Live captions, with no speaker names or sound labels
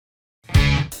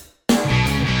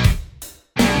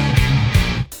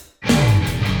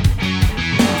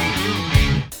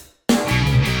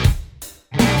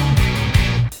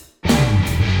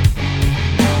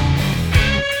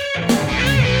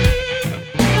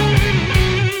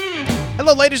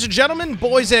ladies and gentlemen,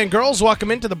 boys and girls,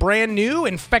 welcome into the brand new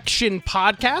Infection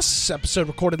Podcast. Episode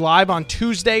recorded live on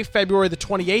Tuesday, February the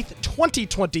 28th,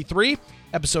 2023.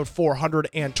 Episode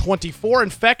 424.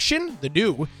 Infection, the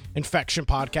new Infection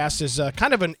Podcast, is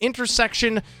kind of an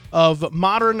intersection of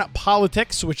modern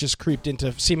politics, which has creeped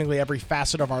into seemingly every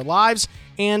facet of our lives,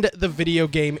 and the video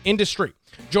game industry.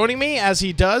 Joining me, as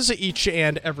he does each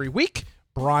and every week,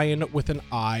 Brian with an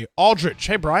I, Aldridge.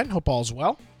 Hey, Brian. Hope all's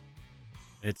well.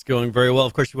 It's going very well.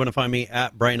 Of course, you want to find me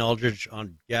at Brian Aldridge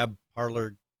on Gab,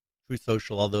 Parler, Truth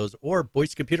Social, all those, or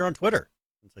Voice Computer on Twitter.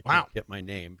 Since I can't get my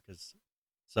name because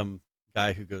some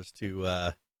guy who goes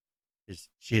to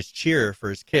his cheer for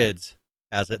his kids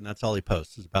has it, and that's all he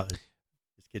posts is about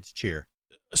his kids' cheer.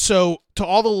 So, to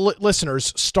all the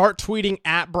listeners, start tweeting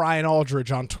at Brian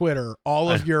Aldridge on Twitter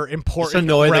all of your important. Just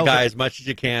annoy the guy as much as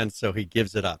you can so he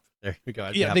gives it up. There you go.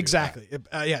 Yeah, exactly.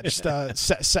 Just a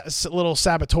little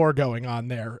saboteur going on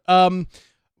there.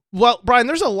 Well, Brian,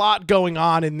 there's a lot going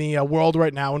on in the world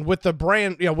right now, and with the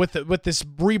brand, with this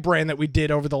rebrand that we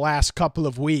did over the last couple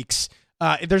of weeks,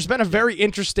 there's been a very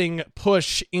interesting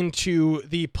push into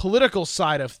the political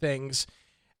side of things.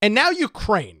 And now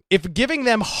Ukraine, if giving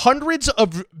them hundreds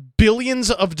of billions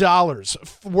of dollars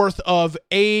worth of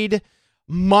aid,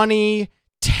 money,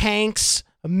 tanks,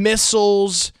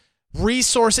 missiles,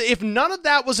 resources, if none of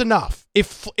that was enough,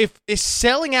 if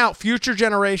selling out future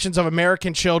generations of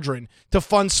American children to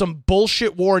fund some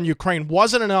bullshit war in Ukraine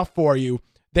wasn't enough for you,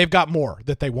 they've got more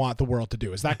that they want the world to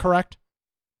do. Is that correct?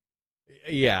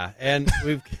 Yeah, and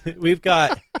we've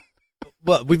got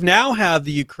well, we've now have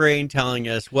the Ukraine telling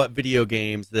us what video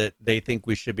games that they think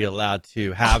we should be allowed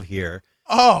to have here.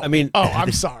 I'm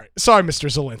sorry, Mr.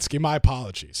 Zelensky. My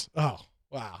apologies. Oh,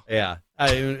 wow. Yeah,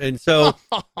 and so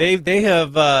they've been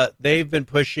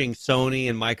pushing Sony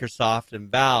and Microsoft and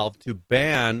Valve to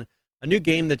ban a new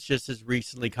game that's just as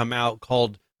recently come out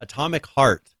called Atomic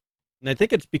Heart, and I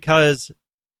think it's because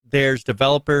there's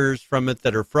developers from it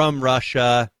that are from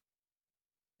Russia,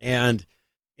 and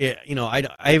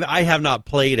I have not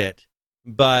played it,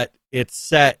 but it's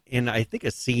set in, I think,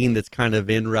 a scene that's kind of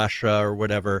in Russia or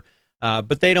whatever.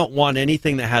 But they don't want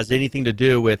anything that has anything to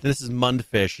do with, this is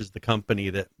Mundfish is the company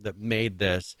that made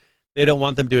this. They don't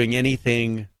want them doing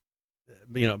anything,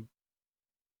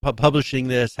 publishing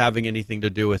this, having anything to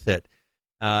do with it.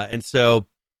 And so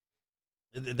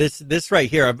this right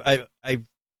here, I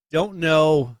don't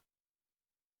know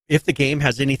if the game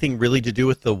has anything really to do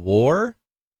with the war.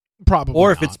 Probably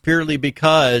or if not. it's purely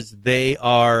because they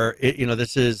are,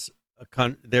 this is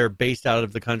they're based out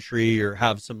of the country or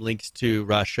have some links to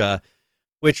Russia,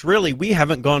 which really we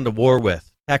haven't gone to war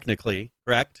with, technically,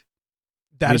 correct?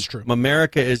 That is true.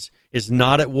 America is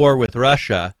not at war with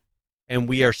Russia, and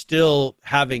we are still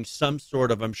having some sort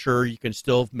of, I'm sure you can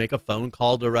still make a phone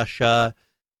call to Russia.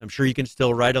 I'm sure you can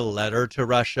still write a letter to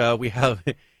Russia. We have,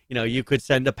 you could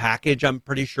send a package, I'm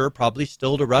pretty sure, probably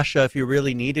still to Russia if you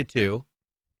really needed to.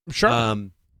 Sure.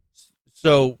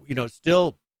 So,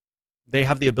 still they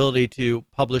have the ability to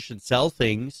publish and sell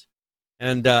things.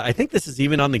 And I think this is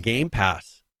even on the Game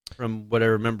Pass from what I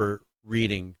remember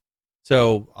reading.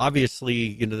 So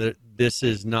obviously, this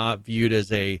is not viewed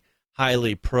as a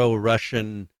highly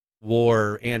pro-Russian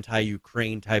war,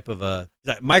 anti-Ukraine type of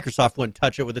Microsoft wouldn't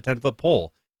touch it with a 10-foot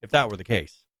pole if that were the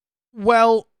case.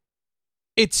 Well,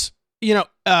 it's,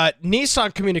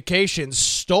 Nissan Communications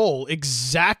stole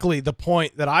exactly the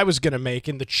point that I was going to make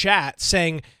in the chat,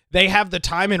 saying they have the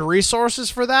time and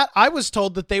resources for that. I was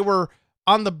told that they were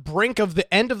on the brink of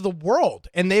the end of the world,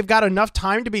 and they've got enough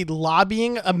time to be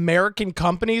lobbying American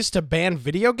companies to ban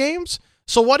video games.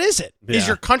 So what is it? Yeah. Is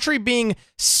your country being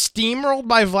steamrolled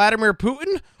by Vladimir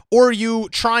Putin, or are you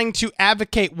trying to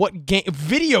advocate what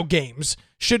video games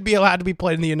should be allowed to be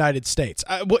played in the United States?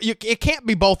 It can't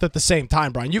be both at the same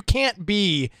time, Brian. You can't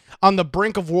be on the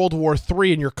brink of World War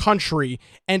III in your country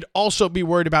and also be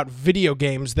worried about video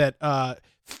games that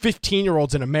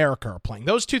 15-year-olds in America are playing.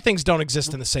 Those two things don't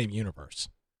exist in the same universe.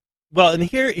 Well, and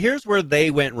here's where they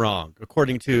went wrong,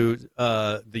 according to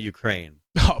the Ukraine.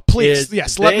 Oh, please,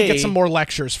 yes, let me get some more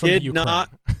lectures from the Ukraine.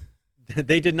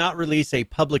 They did not release a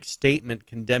public statement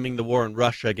condemning the war in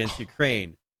Russia against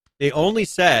Ukraine. They only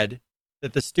said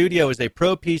that the studio is a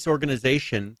pro-peace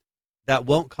organization that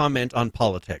won't comment on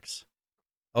politics.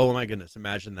 Oh, my goodness.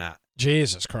 Imagine that.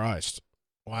 Jesus Christ.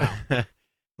 Wow. I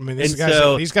mean, these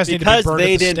guys need to be burned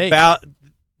at the stake.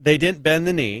 They didn't bend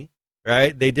the knee,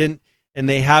 right? They didn't, and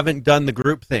they haven't done the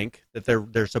groupthink that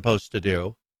they're supposed to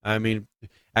do. I mean,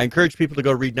 I encourage people to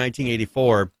go read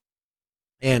 1984.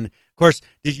 And, of course,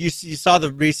 you saw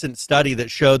the recent study that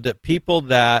showed that people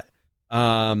that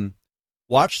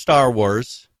watch Star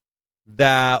Wars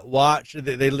that watch.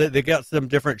 They got some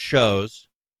different shows.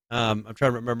 I'm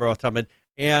trying to remember off the top of my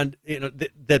head, and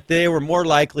that they were more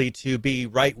likely to be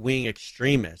right-wing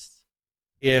extremists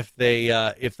if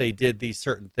they did these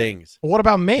certain things. Well, what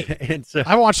about me? And so, I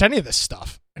haven't watched any of this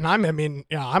stuff, and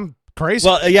I'm crazy.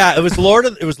 well, yeah, it was Lord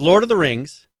of the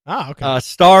Rings, okay.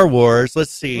 Star Wars.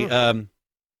 Let's see. I'm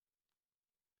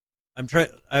going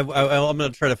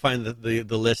to try to find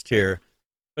the list here,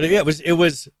 but yeah, it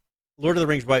was Lord of the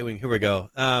Rings right wing. Here we go.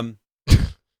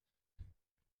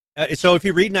 So if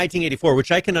you read 1984,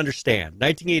 which I can understand,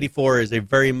 1984 is a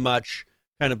very much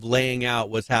kind of laying out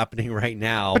what's happening right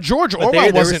now. But George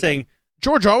Orwell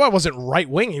wasn't right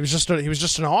wing. He was just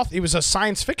an author. He was a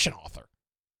science fiction author.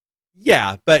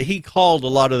 Yeah, but he called a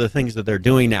lot of the things that they're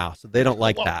doing now, so they don't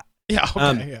like that. Yeah.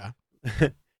 Okay. Yeah.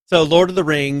 So Lord of the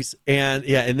Rings, and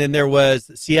then there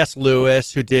was C.S.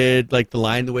 Lewis, who did like The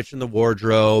Lion, the Witch, and the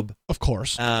Wardrobe. Of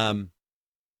course.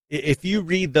 If you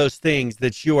read those things,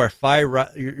 that you are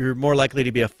you're more likely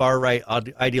to be a far right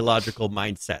ideological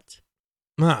mindset.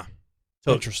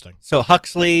 So So interesting. So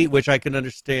Huxley, which I can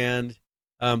understand,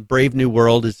 Brave New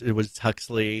World was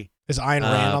Huxley. Is Ayn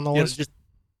Rand on the list?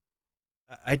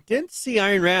 I didn't see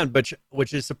Ayn Rand,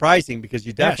 which is surprising because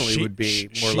you definitely would be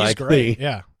more likely. Great.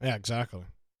 Yeah, exactly.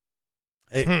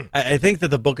 I think that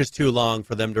the book is too long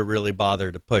for them to really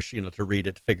bother to push, to read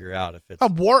it to figure out if it's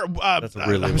that's a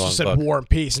really long book. War and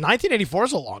Peace. 1984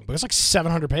 is a long book. It's like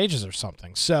 700 pages or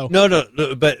something. So no,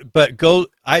 but go.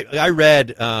 I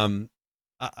read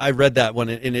that one,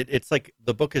 and it's like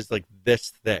the book is like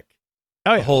this thick.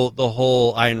 Oh yeah. The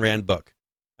whole Ayn Rand book.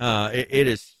 It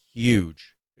is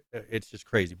huge. It's just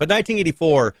crazy. But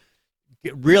 1984,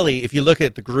 really, if you look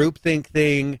at the groupthink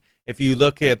thing, if you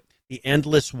look at the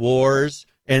endless wars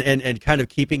and kind of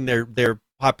keeping their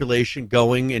population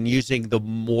going and using the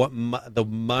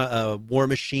war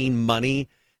machine money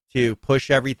to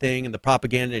push everything and the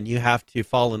propaganda, and you have to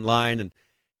fall in line, and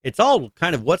it's all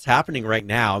kind of what's happening right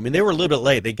now. I mean, they were a little bit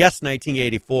late. They guessed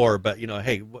 1984, but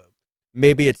hey,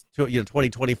 maybe it's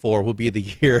 2024 will be the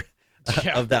year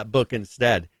of that book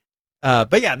instead.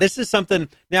 But yeah, this is something.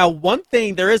 Now, one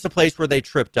thing, there is a place where they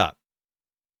tripped up.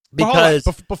 Because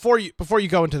before you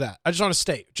go into that, I just want to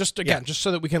state, just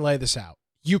so that we can lay this out.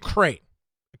 Ukraine,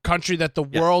 a country that the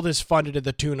world has funded to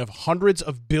the tune of hundreds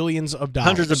of billions of dollars.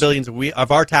 Hundreds of billions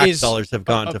of our tax dollars have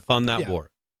gone to fund that war.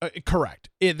 Correct.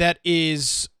 That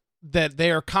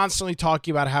they are constantly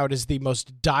talking about how it is the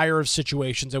most dire of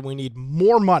situations and we need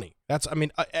more money.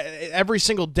 Every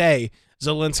single day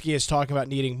Zelensky is talking about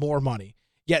needing more money.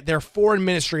 Yet their foreign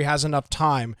ministry has enough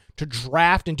time to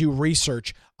draft and do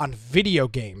research on video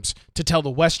games to tell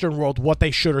the Western world what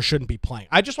they should or shouldn't be playing.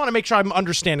 I just want to make sure I'm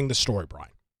understanding the story,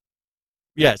 Brian.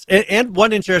 Yes, and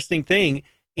one interesting thing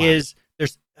is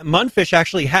Mundfish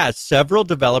actually has several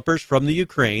developers from the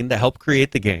Ukraine that help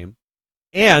create the game,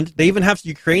 and they even have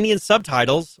Ukrainian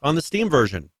subtitles on the Steam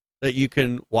version that you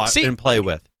can watch and play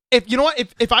with.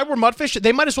 If I were Mudfish,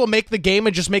 they might as well make the game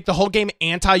and just make the whole game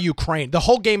anti-Ukraine. The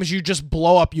whole game is you just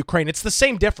blow up Ukraine. It's the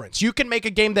same difference. You can make a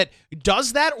game that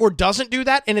does that or doesn't do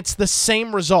that, and it's the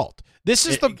same result. This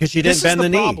is because you didn't bend the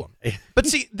problem. knee. But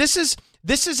see, this is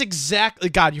exactly,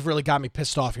 God, you've really got me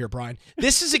pissed off here, Brian.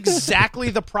 This is exactly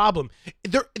the problem.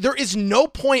 There is no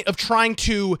point of trying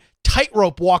to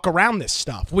tightrope walk around this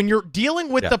stuff when you're dealing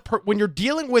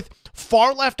with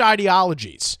far left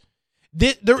ideologies.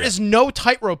 There is no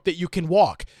tightrope that you can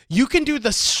walk. You can do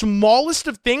the smallest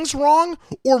of things wrong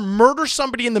or murder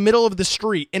somebody in the middle of the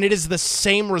street, and it is the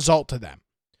same result to them.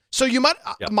 So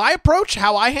my approach,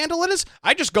 how I handle it is,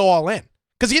 I just go all in.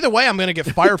 Because either way, I'm going to get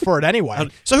fired for it anyway.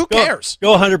 So who cares?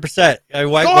 Go 100%.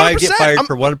 Why get fired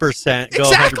for 1%? Go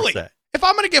exactly. 100%. If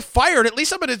I'm going to get fired, at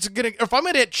least if I'm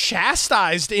going to get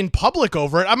chastised in public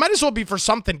over it, I might as well be for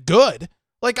something good.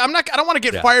 Like I don't want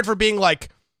to get fired for being like,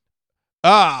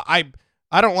 I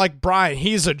don't like Brian.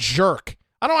 He's a jerk.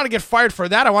 I don't want to get fired for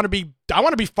that. I want to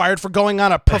be fired for going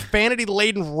on a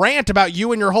profanity-laden rant about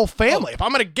you and your whole family. If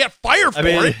I'm going to get fired for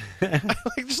it,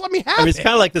 just let me have it. It's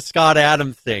kind of like the Scott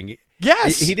Adams thing.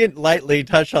 Yes. He didn't lightly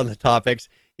touch on the topics.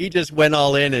 He just went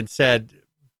all in and said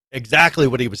exactly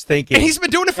what he was thinking. And he's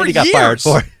been doing it for years. He got fired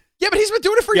for it. Yeah, but he's been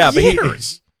doing it for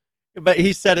years. But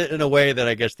he said it in a way that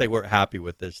I guess they weren't happy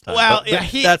with this time. Well,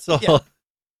 that's all. Yeah.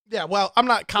 Yeah, well, I'm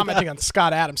not commenting on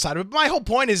Scott Adams' side of it, but my whole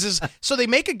point is so they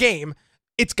make a game,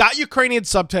 it's got Ukrainian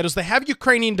subtitles, they have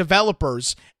Ukrainian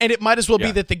developers, and it might as well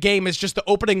be that the game is just the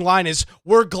opening line is,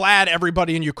 we're glad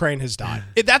everybody in Ukraine has died.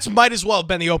 That's might as well have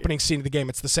been the opening scene of the game.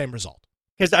 It's the same result.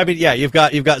 Because, you've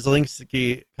got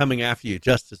Zelensky coming after you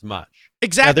just as much.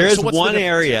 Exactly. Now,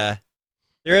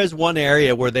 there is one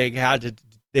area where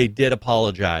they did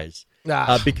apologize.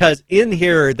 because in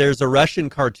here there's a Russian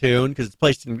cartoon because it's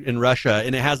placed in Russia,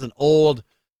 and it has an old,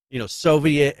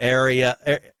 Soviet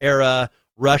era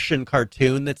Russian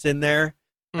cartoon that's in there,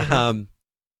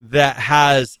 that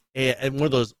has one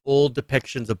of those old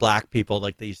depictions of black people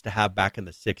like they used to have back in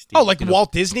the 60s. Oh, like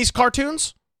Walt Disney's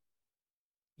cartoons?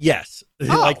 Yes,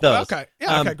 Oh, like those. Okay,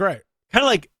 yeah, okay, great. Kind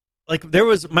of like there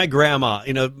was my grandma.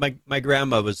 My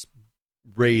grandma was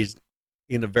raised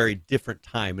in a very different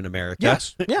time in America.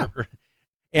 Yes, yeah.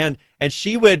 and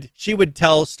she would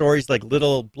tell stories like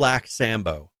Little Black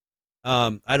Sambo.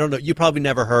 I don't know, you probably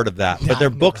never heard of that, but they're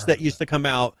books that used to come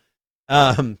out,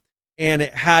 and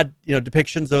it had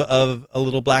depictions of a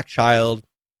little black child,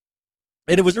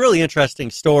 and it was a really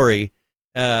interesting story.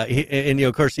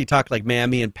 Of course he talked like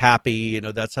Mammy and Pappy.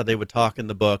 That's how they would talk in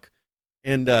the book,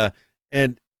 and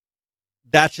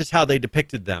that's just how they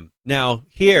depicted them. Now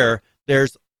here,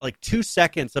 there's like 2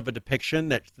 seconds of a depiction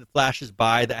that flashes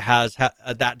by that has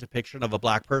that depiction of a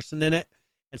black person in it,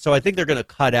 and so I think they're going to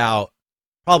cut out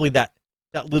probably that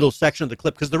little section of the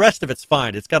clip because the rest of it's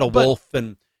fine. It's got a wolf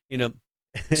and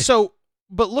So,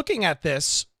 but looking at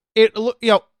this,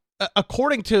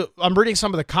 according to, I'm reading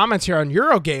some of the comments here on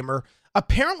Eurogamer.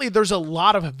 Apparently, there's a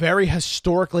lot of very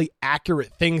historically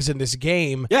accurate things in this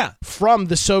game from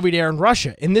the Soviet era in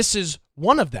Russia, and this is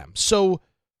one of them. So,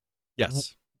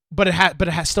 yes, but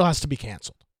it still has to be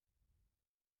canceled.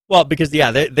 Well, because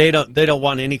they don't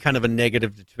want any kind of a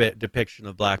negative depiction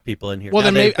of black people in here.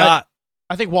 Well, now, then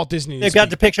I think Walt Disney. They've got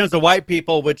depictions of white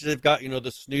people, which they've got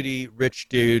the snooty rich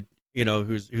dude,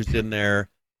 who's in there.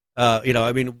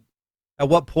 I mean, at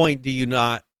what point do you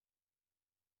not?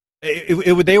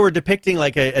 They were depicting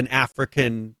like an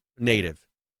African native.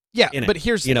 Yeah, but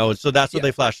here's so that's what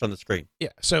they flashed on the screen. Yeah,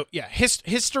 so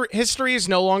history is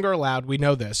no longer allowed. We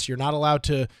know this. You're not allowed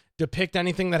to depict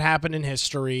anything that happened in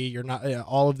history. You're not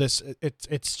all of this.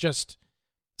 It's just,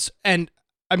 and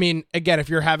I mean, again, if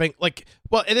you're having and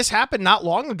this happened not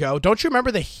long ago. Don't you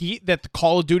remember the heat that the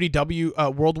Call of Duty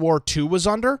World War II was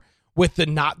under with the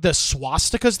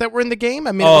swastikas that were in the game?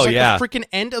 I mean, it was the freaking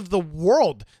end of the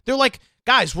world. They're like,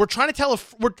 guys, we're trying to tell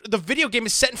the video game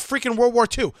is set in freaking World War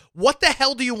II. What the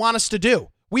hell do you want us to do?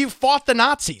 We fought the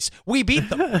Nazis. We beat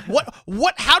them.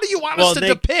 What? How do you want us to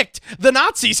depict the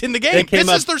Nazis in the game? This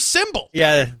is their symbol.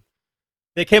 Yeah,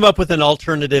 they came up with an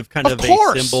alternative kind of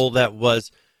a symbol that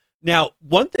was. Now,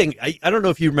 one thing I don't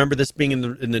know if you remember this being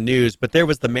in the news, but there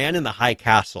was The Man in the High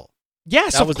Castle.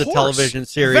 Yes, that was a television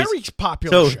series, very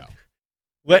popular show.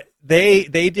 What they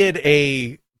did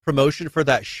a promotion for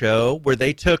that show where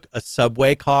they took a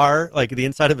subway car, like the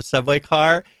inside of a subway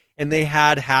car, and they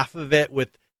had half of it with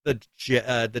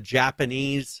the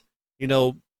Japanese,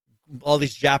 all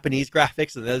these Japanese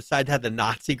graphics, and the other side had the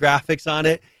Nazi graphics on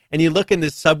it. And you look in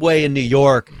this subway in New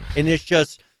York, and it's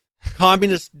just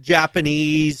communist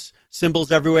Japanese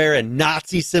symbols everywhere and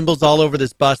Nazi symbols all over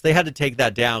this bus. They had to take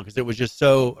that down because it was just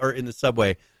or in the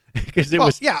subway because it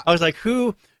was. Yeah, I was like,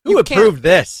 who approved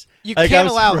this? You can't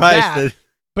allow that.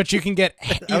 But you can get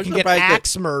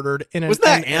axe murdered in was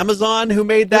that Amazon who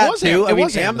made that too? I mean,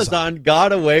 Amazon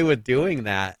got away with doing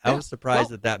that. Yeah. I was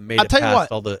surprised that made it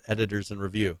past all the editors and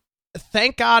review.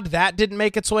 Thank God that didn't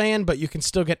make its way in, but you can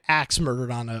still get axe murdered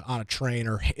on a train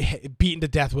or beaten to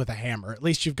death with a hammer. At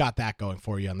least you've got that going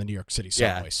for you on the New York City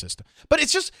subway system. But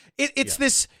it's just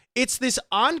this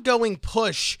ongoing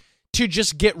push to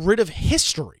just get rid of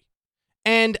history,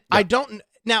 and I don't.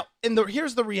 Now,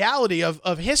 here's the reality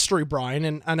of history, Brian,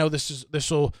 and I know this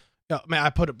will. I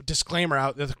put a disclaimer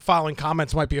out that the following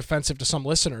comments might be offensive to some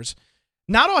listeners.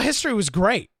 Not all history was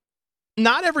great.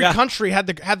 Not every country had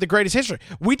the greatest history.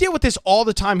 We deal with this all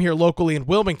the time here locally in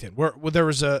Wilmington, where there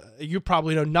was you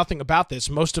probably know nothing about this.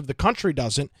 Most of the country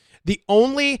doesn't. The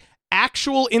only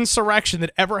actual insurrection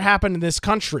that ever happened in this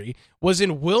country was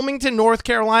in Wilmington, North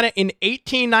Carolina in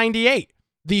 1898.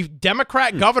 The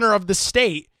Democrat governor of the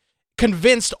state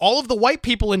convinced all of the white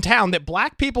people in town that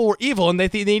black people were evil and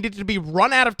they needed to be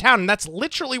run out of town. And that's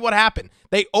literally what happened.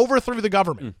 They overthrew the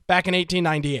government back in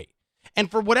 1898. And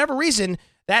for whatever reason,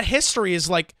 that history is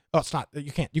like, it's not,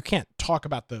 you can't talk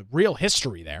about the real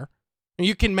history there.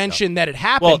 You can mention that it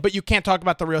happened, but you can't talk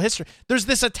about the real history. There's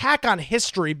this attack on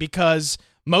history because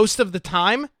most of the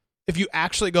time, if you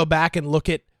actually go back and look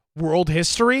at world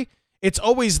history, it's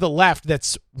always the left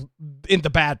that's in the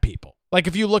bad people. Like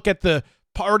if you look at the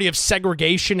party of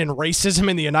segregation and racism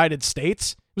in the United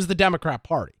States, it was the Democrat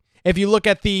Party. If you look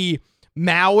at the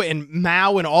Mao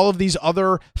and all of these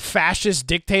other fascist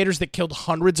dictators that killed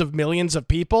hundreds of millions of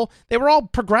people, they were all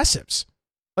progressives.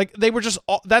 Like they were just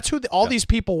that's who all these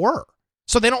people were.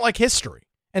 So they don't like history,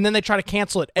 and then they try to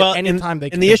cancel it at any time they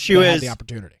can. And the issue have is the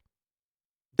opportunity.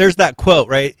 There's that quote,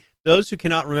 right? those who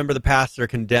cannot remember the past are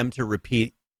condemned to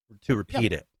repeat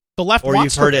it. The left Or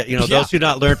wants you've heard to, it, those who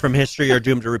not learn from history are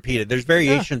doomed to repeat it. There's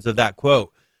variations of that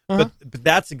quote, but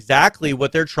that's exactly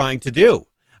what they're trying to do.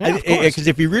 Because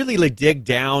if you really dig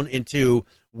down into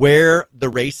where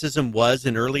the racism was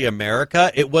in early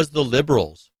America, it was the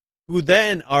liberals who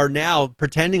then are now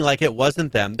pretending like it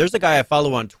wasn't them. There's a guy I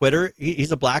follow on Twitter.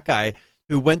 He's a black guy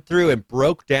who went through and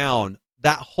broke down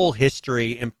that whole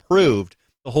history, improved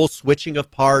the whole switching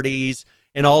of parties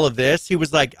and all of this. He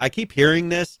was like, I keep hearing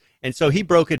this. And so he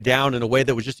broke it down in a way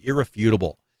that was just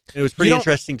irrefutable. And it was pretty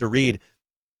interesting to read.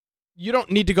 You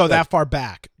don't need to go that far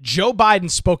back. Joe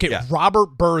Biden spoke at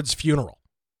Robert Byrd's funeral.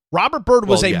 Robert Byrd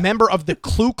was a member of the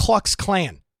Ku Klux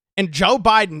Klan, and Joe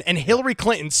Biden and Hillary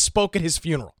Clinton spoke at his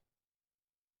funeral.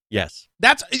 Yes.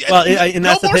 That's and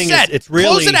that's the thing. It's really,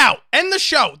 close it out. End the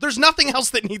show. There's nothing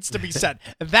else that needs to be said.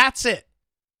 That's it.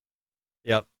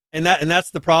 Yep. And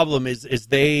that's the problem is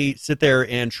they sit there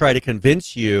and try to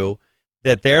convince you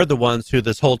that they're the ones who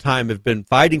this whole time have been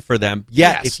fighting for them.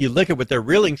 Yet, if you look at what they're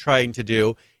really trying to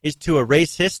do is to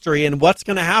erase history. And what's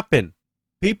going to happen?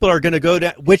 People are going to go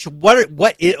down,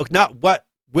 what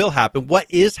will happen, what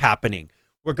is happening.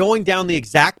 We're going down the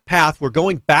exact path. We're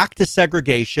going back to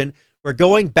segregation. We're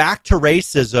going back to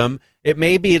racism.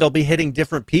 It'll be hitting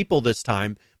different people this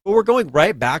time, but we're going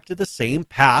right back to the same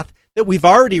path that we've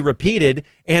already repeated.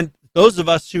 And those of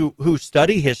us who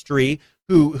study history,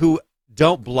 who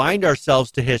don't blind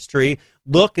ourselves to history,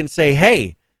 look and say,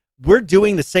 hey, we're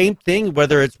doing the same thing,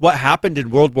 whether it's what happened in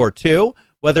World War II,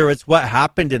 whether it's what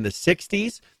happened in the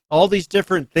 60s, all these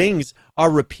different things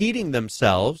are repeating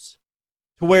themselves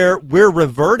to where we're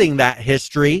reverting that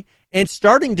history and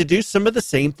starting to do some of the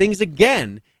same things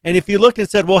again. And if you looked and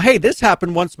said, well, hey, this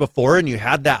happened once before, and you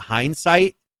had that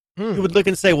hindsight, you would look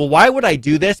and say, well, why would I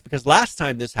do this? Because last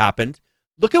time this happened,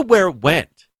 look at where it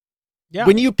went. Yeah.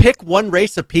 When you pick one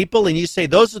race of people and you say,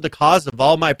 those are the cause of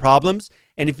all my problems,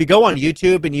 and if you go on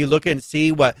YouTube and you look and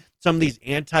see what some of these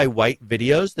anti-white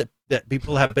videos that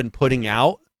people have been putting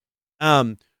out,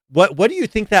 what do you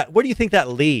think that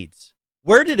leads?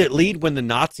 Where did it lead when the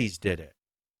Nazis did it?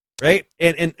 Right?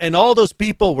 And all those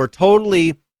people were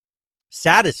totally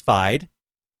satisfied,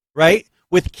 right,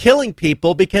 with killing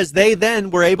people because they then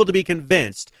were able to be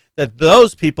convinced that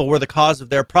those people were the cause of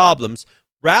their problems,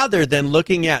 rather than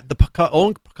looking at the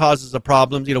own causes of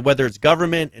problems, whether it's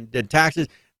government and taxes,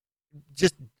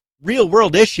 just real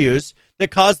world issues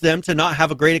that cause them to not have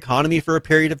a great economy for a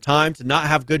period of time, to not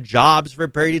have good jobs for a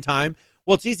period of time.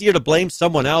 Well, it's easier to blame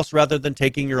someone else rather than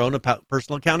taking your own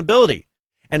personal accountability.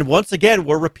 And once again,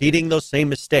 we're repeating those same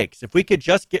mistakes. If we could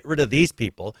just get rid of these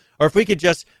people, or if we could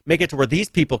just make it to where these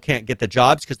people can't get the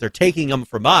jobs because they're taking them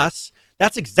from us,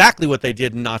 that's exactly what they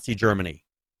did in Nazi Germany.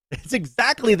 It's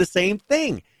exactly the same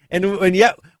thing. And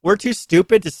yet we're too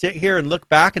stupid to sit here and look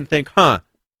back and think, well,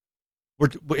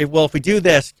 if we do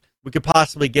this, we could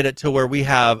possibly get it to where we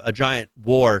have a giant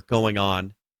war going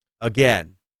on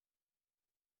again.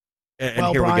 And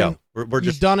here Brian, we go. We're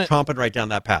just tromping right down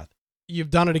that path. You've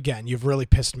done it again. You've really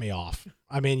pissed me off.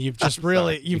 I mean, you've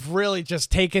really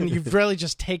just taken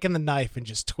the knife and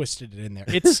just twisted it in there.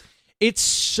 It's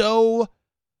so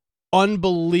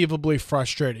unbelievably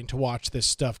frustrating to watch this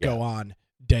stuff go on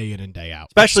day in and day out.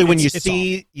 Especially when you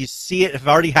see it have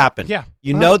already happened. Yeah.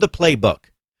 You know the playbook.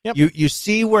 Yep. You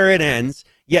see where it ends,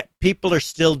 yet people are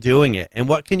still doing it. And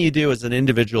what can you do as an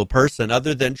individual person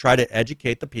other than try to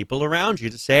educate the people around you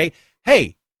to say,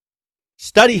 hey,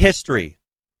 study history.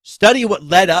 Study what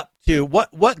led up to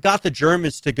what got the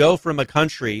Germans to go from a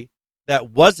country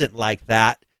that wasn't like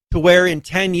that to where in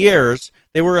 10 years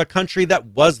they were a country that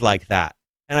was like that.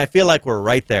 And I feel like we're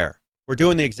right there. We're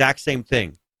doing the exact same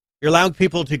thing. You're allowing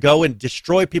people to go and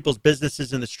destroy people's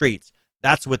businesses in the streets.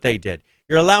 That's what they did.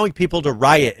 You're allowing people to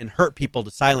riot and hurt people to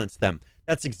silence them.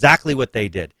 That's exactly what they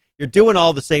did. You're doing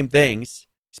all the same things,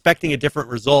 expecting a different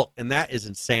result, and that is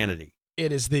insanity.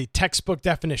 It is the textbook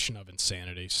definition of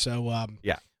insanity. So,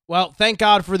 yeah. Well, thank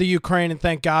God for the Ukraine, and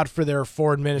thank God for their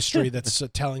foreign ministry that's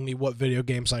telling me what video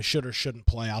games I should or shouldn't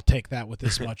play. I'll take that with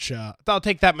as much.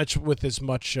 With as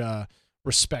much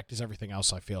respect as everything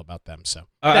else I feel about them. So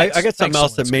I got something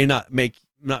else that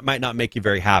might not make you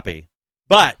very happy.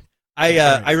 But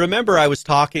I remember I was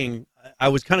kind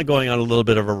of going on a little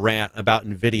bit of a rant about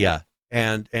NVIDIA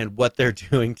and what they're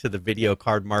doing to the video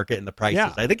card market and the prices.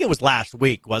 Yeah. I think it was last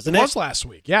week, wasn't it? It was last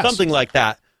week, yes. Something like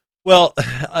that. Well,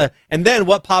 and then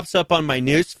what pops up on my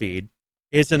news feed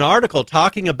is an article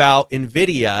talking about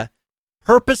NVIDIA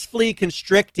purposefully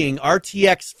constricting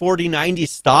RTX 4090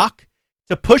 stock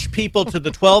to push people to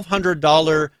the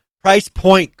 $1,200 price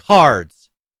point cards.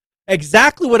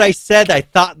 Exactly what I said I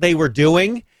thought they were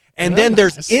doing, And then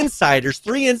there's insiders,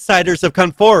 3 insiders have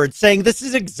come forward saying this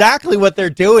is exactly what they're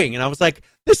doing. And I was like,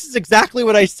 this is exactly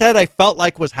what I said I felt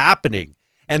like was happening.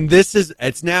 And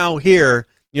it's now here,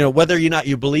 whether or not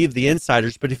you believe the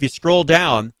insiders, but if you scroll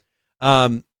down,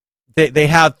 they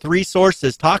have 3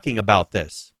 sources talking about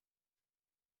this.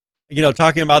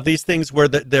 Talking about these things where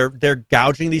they're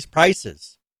gouging these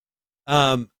prices.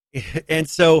 And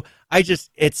so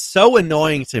it's so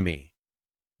annoying to me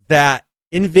that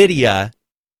NVIDIA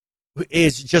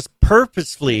is just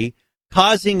purposefully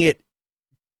causing it.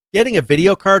 Getting a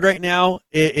video card right now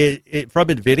from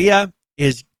NVIDIA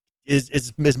is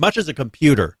as much as a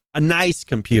computer, a nice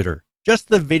computer, just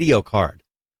the video card,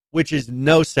 which is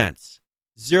no sense,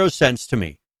 0 cents to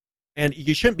me. And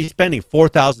you shouldn't be spending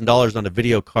 $4,000 on a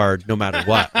video card no matter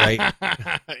what, right?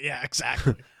 Yeah,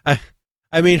 exactly.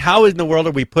 I mean, how in the world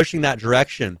are we pushing that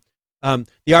direction? The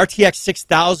RTX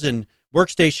 6000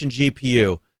 workstation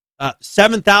GPU,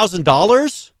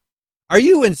 $7,000? Are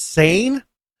you insane?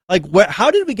 Like,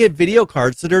 how did we get video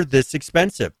cards that are this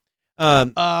expensive?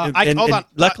 Hold on.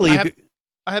 Luckily,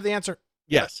 I have the answer.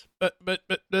 Yes, but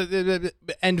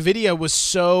NVIDIA was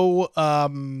so,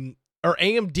 or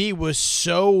AMD was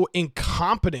so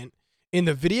incompetent in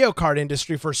the video card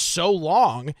industry for so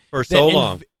long.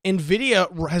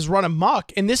 NVIDIA has run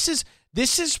amok, and this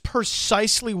is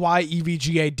precisely why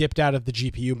EVGA dipped out of the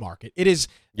GPU market. It is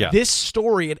this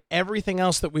story and everything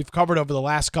else that we've covered over the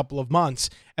last couple of months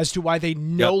as to why they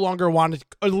no longer wanted,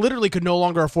 or literally could no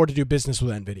longer afford to do business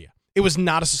with NVIDIA. It was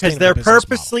not a sustainable business because they're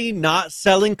purposely not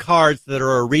selling cards that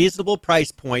are a reasonable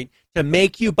price point to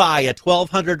make you buy a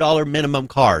 $1,200 minimum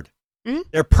card. Mm-hmm.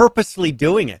 They're purposely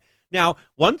doing it. Now,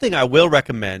 one thing I will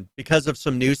recommend, because of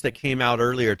some news that came out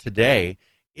earlier today,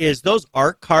 is those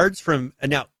ARC cards from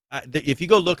now. If you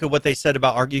go look at what they said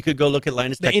about ARC, you could go look at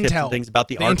Linus Tech Tips and things about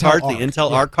the ARC cards, the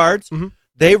Intel ARC cards. Mm-hmm.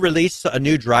 They released a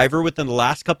new driver within the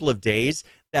last couple of days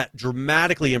that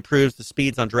dramatically improves the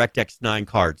speeds on DirectX 9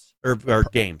 cards or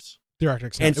games.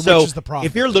 DirectX 9, and so which is the problem.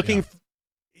 If you're looking,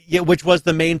 which was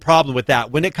the main problem with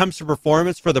that, when it comes to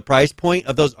performance for the price point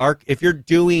of those ARC, if you're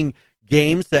doing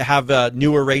games that have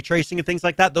newer ray tracing and things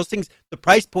like that, those things, the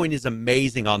price point is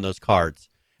amazing on those cards.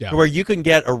 Yeah. Where you can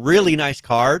get a really nice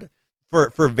card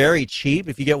for very cheap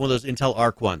if you get one of those Intel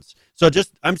Arc ones. So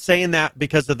I'm saying that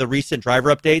because of the recent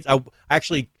driver updates. I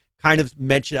actually kind of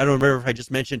mentioned, I don't remember if I just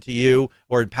mentioned to you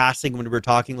or in passing when we were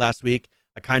talking last week,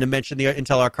 I kind of mentioned the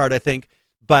Intel Arc card, I think.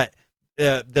 But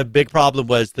the big problem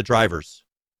was the drivers.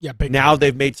 Yeah, now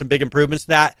they've made some big improvements to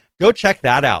that. Go check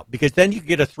that out, because then you can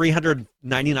get a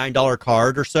 $399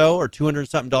 card or so, or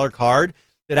 $200-something card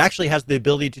that actually has the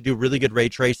ability to do really good ray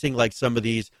tracing, like some of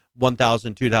these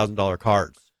 $1,000, $2,000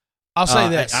 cards. I'll say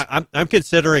this: I'm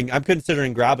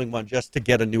considering grabbing one just to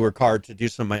get a newer card to do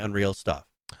some of my Unreal stuff.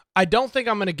 I don't think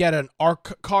I'm going to get an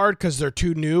ARC card because they're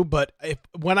too new. But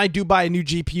when I do buy a new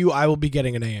GPU, I will be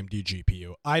getting an AMD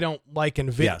GPU. I don't like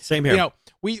NVIDIA. Yeah, same here.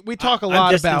 We talk a lot about.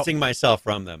 I'm distancing myself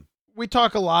from them. We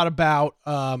talk a lot about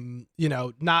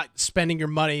not spending your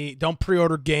money. Don't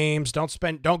pre-order games.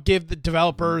 Don't give the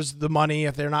developers the money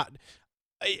if they're not.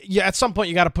 Yeah, at some point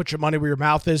you got to put your money where your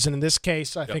mouth is, and in this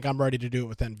case, I think I'm ready to do it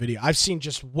with NVIDIA. I've seen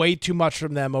just way too much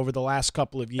from them over the last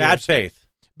couple of years. Bad faith.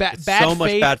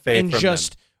 Much bad faith,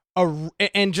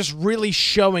 and just really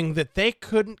showing that they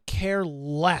couldn't care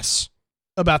less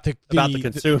about the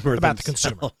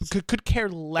consumer. Could care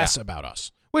less about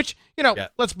us. Which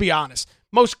let's be honest,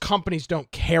 most companies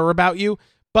don't care about you.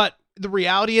 But the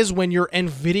reality is, when you're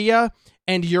NVIDIA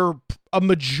and a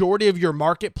majority of your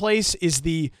marketplace is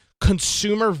the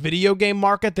consumer video game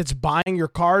market that's buying your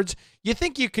cards, you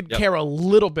think you could care a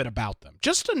little bit about them,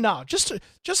 just enough, just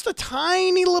a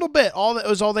tiny little bit. That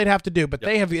was all they'd have to do, but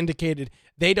they have indicated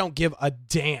they don't give a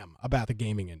damn about the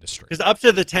gaming industry. Because up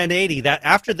to the 1080,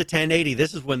 after the 1080,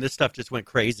 this is when this stuff just went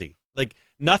crazy. Like,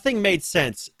 nothing made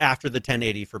sense after the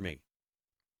 1080 for me.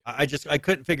 I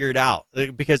couldn't figure it out,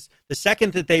 because the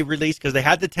second that they released, because they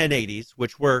had the 1080s,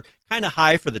 which were kind of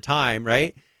high for the time,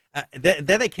 right? Then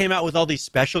they came out with all these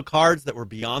special cards that were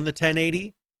beyond the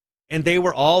 1080, and they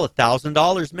were all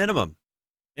 $1,000 minimum,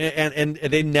 and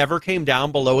they never came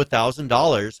down below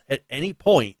 $1,000 at any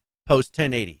point post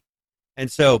 1080. And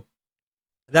so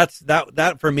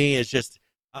that for me is just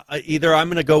either I'm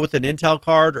going to go with an Intel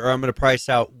card, or I'm going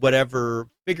to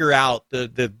figure out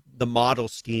the model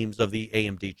schemes of the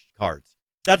AMD cards.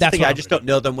 That's the thing. I just don't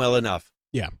know them well enough.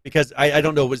 Yeah, because I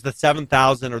don't know, was the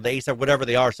 7000 or the Acer, whatever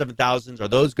they are, 7000s, are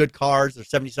those good cards, or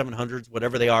 7700s,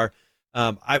 whatever they are.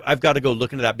 I've got to go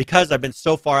look into that, because I've been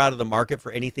so far out of the market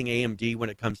for anything AMD when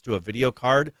it comes to a video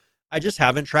card. I just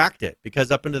haven't tracked it,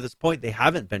 because up until this point they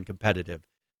haven't been competitive.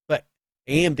 But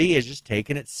AMD has just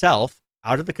taken itself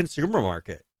out of the consumer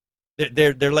market.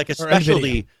 They're like a Or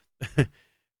specialty.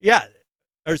 Yeah.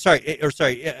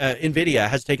 Nvidia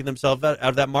has taken themselves out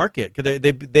of that market because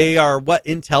they are what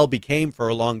Intel became for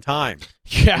a long time.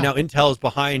 Yeah. And now Intel is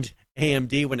behind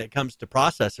AMD when it comes to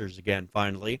processors again,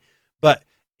 finally. But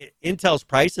Intel's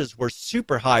prices were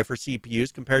super high for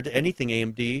CPUs compared to anything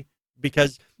AMD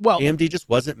because AMD just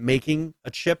wasn't making a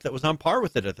chip that was on par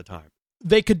with it at the time.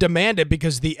 They could demand it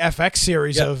because the FX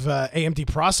series of AMD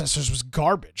processors was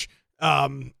garbage.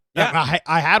 I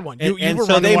had one. You were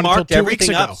so running they one marked until 2 weeks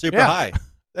everything ago. up super high.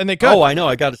 And they could. Oh, I know.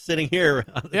 I got it sitting here.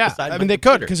 Yeah, I mean, they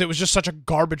could because it was just such a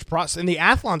garbage process. And the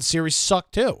Athlon series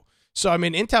sucked too. So, I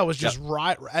mean, Intel was just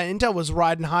Intel was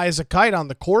riding high as a kite on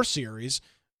the Core series.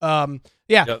 I'll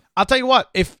tell you what,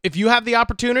 if you have the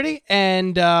opportunity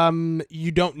and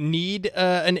you don't need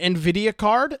an NVIDIA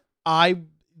card, I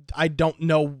don't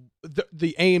know.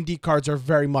 The AMD cards are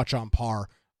very much on par.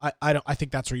 I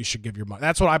think that's where you should give your money.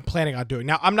 That's what I'm planning on doing.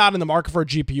 Now, I'm not in the market for a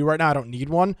GPU right now. I don't need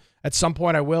one. At some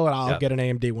point I will, and I'll get an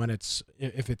AMD when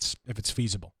if it's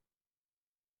feasible.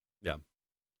 Yeah.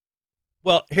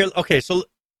 Well, so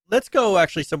let's go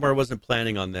actually somewhere I wasn't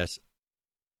planning on this.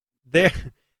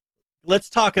 Let's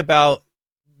talk about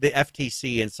the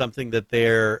FTC and something that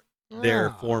they're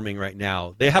forming right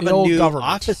now. They have a new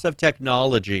Office of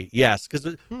Technology. Yes,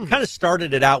 because we kind of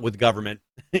started it out with government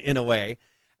in a way.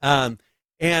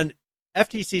 And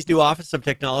FTC's new Office of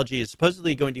Technology is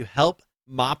supposedly going to help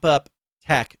mop up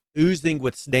tech oozing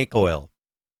with snake oil.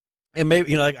 And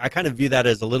maybe, I kind of view that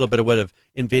as a little bit of what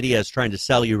NVIDIA is trying to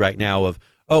sell you right now of,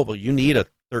 you need a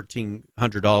 $1,300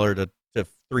 to $3,000,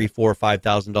 $4,000,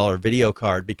 $5,000 video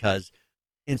card because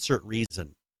insert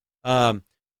reason.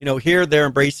 Here they're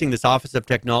embracing this Office of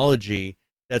Technology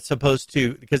that's supposed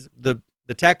to, because the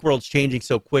tech world's changing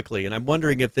so quickly. And I'm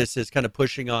wondering if this is kind of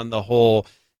pushing on the whole,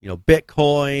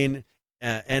 Bitcoin,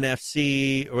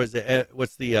 NFC, or is it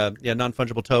what's the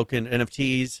non-fungible token,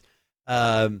 NFTs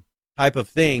type of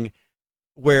thing,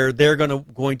 where they're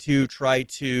going to try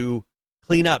to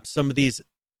clean up some of these,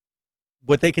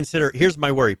 what they consider, here's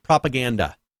my worry,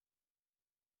 propaganda.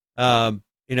 And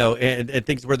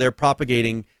things where they're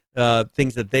propagating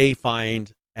things that they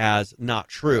find as not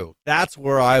true. That's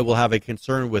where I will have a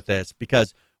concern with this,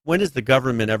 because when has the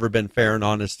government ever been fair and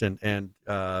honest and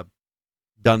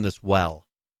done this well?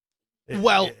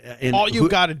 Well, all you've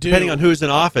got to do, depending on who's in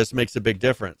office, makes a big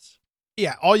difference.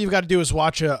 Yeah, all you've got to do is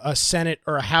watch a Senate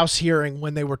or a House hearing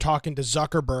when they were talking to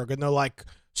Zuckerberg, and they're like,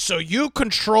 "So you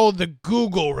control the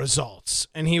Google results?"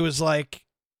 And he was like,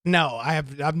 "No,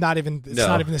 I'm not even. It's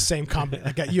not even the same company.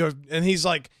 And he's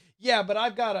like, "Yeah, but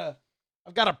I've got a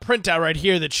printout right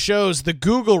here that shows the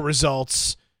Google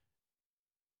results,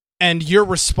 and you're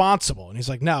responsible." And he's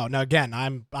like, "No, again,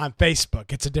 I'm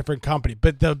Facebook. It's a different company,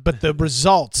 but the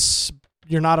results."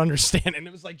 You're not understanding.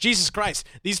 It was like, Jesus Christ,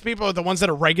 these people are the ones that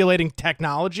are regulating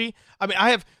technology. I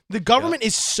mean, the government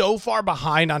is so far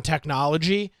behind on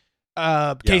technology.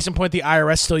 Case in point, the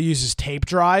IRS still uses tape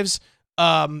drives.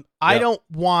 I don't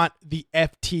want the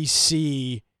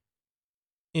FTC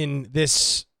in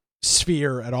this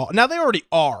sphere at all. Now, they already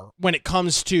are when it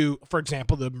comes to, for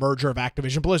example, the merger of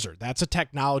Activision Blizzard. That's a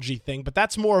technology thing, but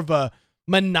that's more of a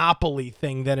monopoly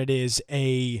thing than it is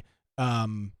a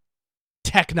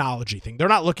technology thing. They're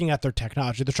not looking at their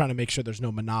technology. They're trying to make sure there's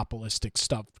no monopolistic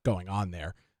stuff going on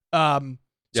there. No,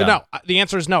 the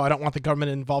answer is no. I don't want the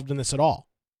government involved in this at all.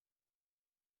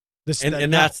 That's going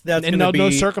to be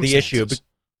the issue.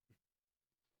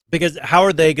 Because how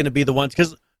are they going to be the ones?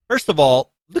 Because first of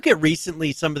all, look at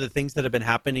recently some of the things that have been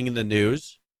happening in the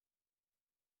news.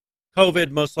 COVID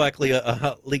most likely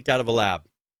leaked out of a lab,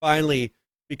 finally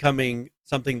becoming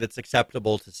something that's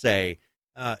acceptable to say.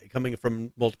 Coming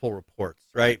from multiple reports,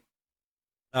 right?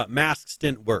 Masks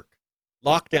didn't work.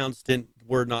 Lockdowns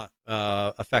were not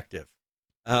effective.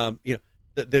 The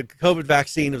COVID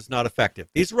vaccine was not effective.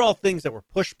 These were all things that were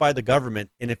pushed by the government.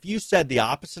 And if you said the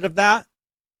opposite of that,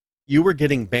 you were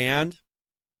getting banned,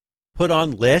 put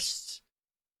on lists.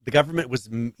 The government was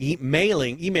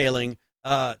emailing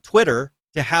Twitter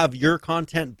to have your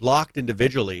content blocked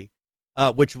individually,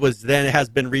 which has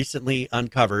been recently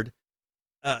uncovered.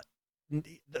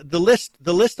 The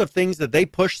list of things that they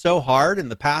pushed so hard in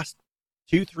the past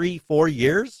 2-3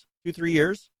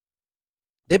 years,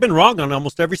 they've been wrong on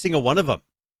almost every single one of them.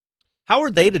 How are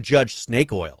they to judge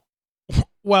snake oil?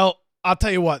 Well, I'll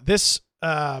tell you what, this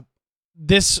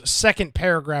second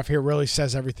paragraph here really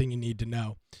says everything you need to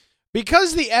know.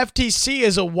 Because the FTC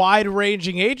is a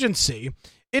wide-ranging agency,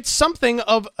 it's something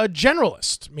of a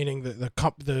generalist, meaning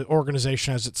the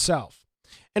organization as itself.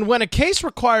 And when a case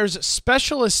requires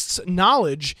specialists'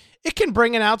 knowledge, it can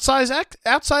bring in outside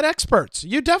experts.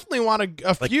 You definitely want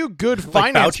a few good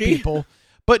finance Fauci? people,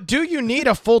 but do you need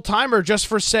a full-timer just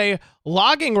for, say,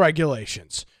 logging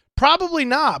regulations? Probably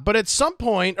not, but at some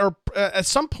point,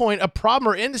 a problem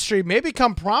or industry may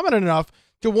become prominent enough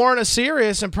to warrant a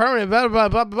serious and permanent blah, blah,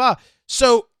 blah, blah, blah.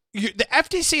 So the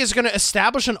FTC is going to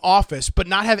establish an office, but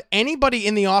not have anybody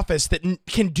in the office that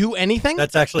can do anything?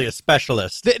 That's actually a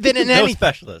specialist. No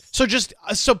specialist.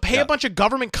 So pay a bunch of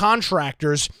government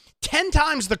contractors 10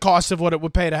 times the cost of what it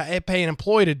would pay to pay an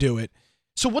employee to do it.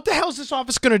 So what the hell is this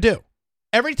office going to do?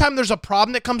 Every time there's a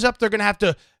problem that comes up, they're going to have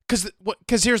to,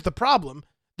 because here's the problem.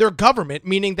 They're government,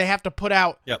 meaning they have to put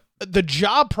out the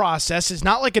job process is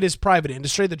not like it is private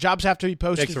industry. The jobs have to be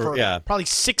posted for probably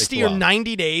 60 or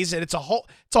 90 days, and it's a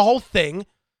whole thing.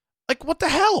 Like, what the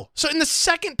hell? So in the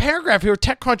second paragraph here,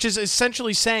 TechCrunch is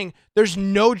essentially saying there's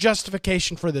no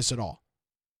justification for this at all.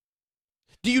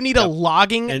 Do you need a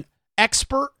logging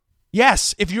expert?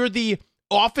 Yes. If you're the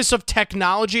Office of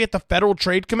Technology at the Federal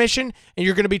Trade Commission and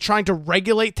you're going to be trying to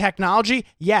regulate technology,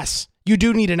 yes, you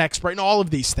do need an expert in all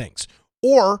of these things.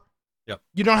 Or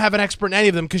you don't have an expert in any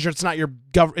of them because it's not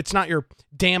your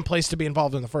damn place to be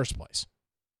involved in the first place.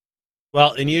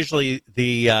 Well, and usually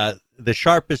the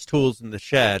sharpest tools in the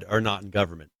shed are not in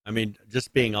government. I mean,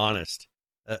 just being honest,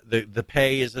 the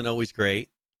pay isn't always great.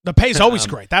 The pay is always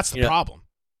great. That's the problem.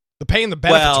 The pay and the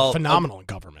benefits are phenomenal in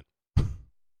government.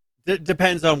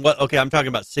 Depends on what. Okay, I'm talking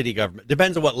about city government.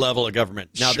 Depends on what level of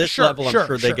government. Now, this level, I'm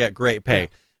sure they get great pay. Yeah.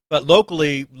 But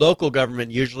local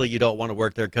government, usually you don't want to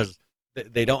work there because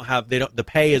the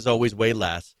pay is always way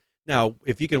less. Now,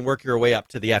 if you can work your way up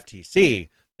to the FTC,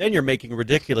 then you're making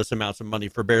ridiculous amounts of money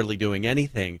for barely doing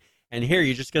anything. And here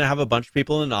you're just going to have a bunch of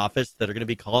people in an office that are going to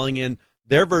be calling in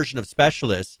their version of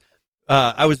specialists.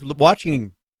 I was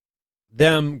watching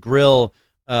them grill,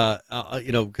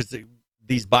 because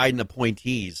these Biden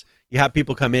appointees, you have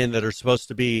people come in that are supposed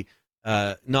to be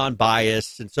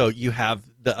non-biased, and so you have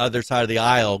the other side of the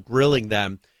aisle grilling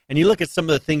them. And you look at some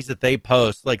of the things that they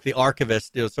post, like the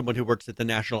archivist, someone who works at the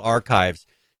National Archives,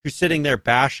 who's sitting there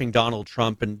bashing Donald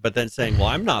Trump, but then saying, well,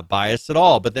 I'm not biased at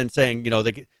all. But then saying,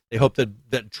 they hope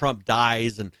that Trump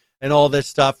dies and all this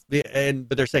stuff. But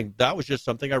they're saying, that was just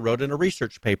something I wrote in a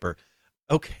research paper.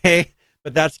 Okay,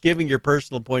 but that's giving your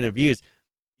personal point of views.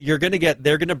 They're going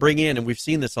to bring in, and we've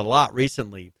seen this a lot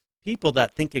recently, people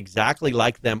that think exactly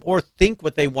like them or think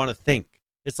what they want to think.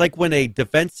 It's like when a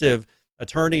defensive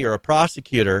attorney or a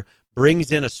prosecutor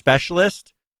brings in a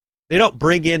specialist, they don't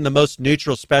bring in the most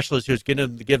neutral specialist who's going to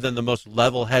give them the most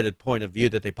level-headed point of view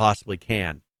that they possibly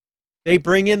can. They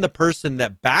bring in the person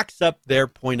that backs up their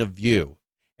point of view.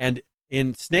 And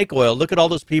in snake oil, look at all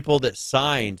those people that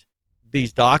signed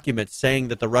these documents saying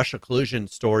that the Russia collusion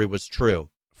story was true.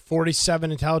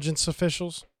 47 intelligence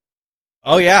officials?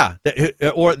 Oh, yeah.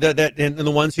 And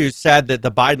the ones who said that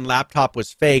the Biden laptop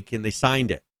was fake and they signed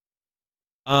it.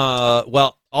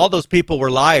 Well, all those people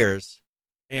were liars,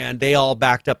 and they all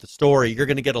backed up the story. You're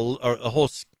going to get a whole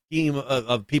scheme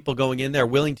of people going in there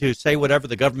willing to say whatever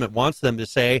the government wants them to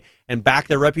say and back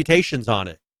their reputations on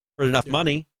it for enough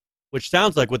money, which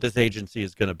sounds like what this agency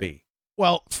is going to be.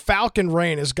 Well, Falcon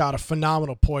Rain has got a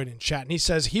phenomenal point in chat, and he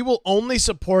says he will only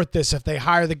support this if they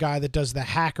hire the guy that does the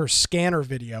hacker scanner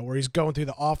video where he's going through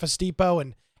the Office Depot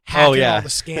and hacking all the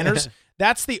scanners.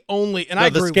 That's the only, and I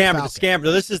agree with Falcon. The scammer.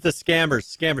 No, this is the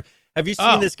scammer. Have you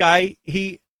seen this guy?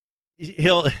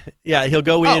 He'll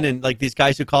go in and like these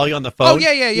guys who call you on the phone. Oh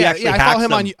yeah.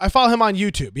 I follow him on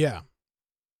YouTube. Yeah.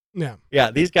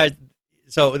 These guys.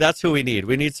 So that's who we need.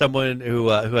 We need someone who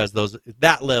has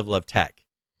that level of tech.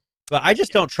 But I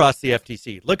just don't trust the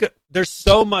FTC. There's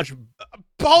so much.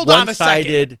 Hold on a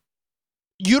second.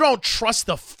 You don't trust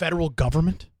the federal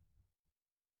government?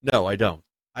 No, I don't.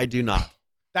 I do not.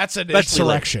 That's an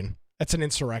insurrection. That's an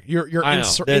insurrection. You're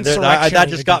insurrection. That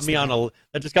just got me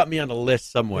on a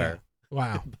list somewhere. Yeah.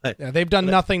 Wow. But they've done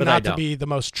nothing not to be the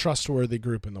most trustworthy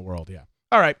group in the world. Yeah.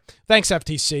 All right. Thanks,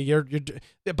 FTC. You're.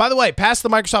 By the way, pass the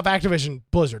Microsoft Activision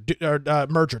Blizzard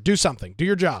merger. Do something. Do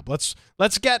your job. Let's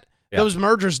get those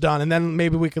mergers done, and then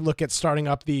maybe we could look at starting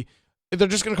up they're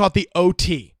just going to call it the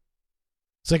OT.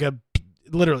 It's like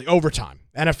literally overtime.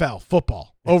 NFL,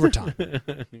 football, overtime.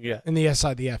 Yeah. And the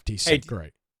FTC. Hey,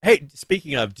 great. Hey,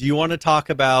 speaking of, do you want to talk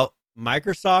about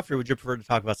Microsoft, or would you prefer to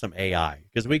talk about some AI?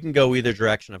 Because we can go either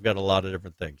direction. I've got a lot of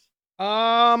different things.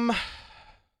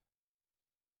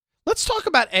 Let's talk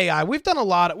about AI. We've done a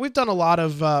lot of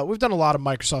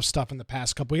Microsoft stuff in the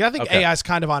past couple of years. I think AI's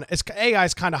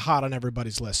kind of hot on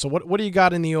everybody's list. So what do you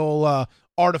got in the old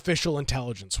artificial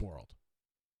intelligence world?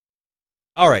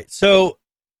 All right. So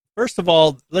first of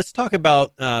all, let's talk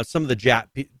about some of the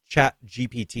Chat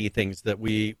GPT things that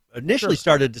we initially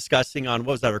started discussing on,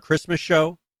 what was that, our Christmas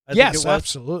show? I yes, think it was.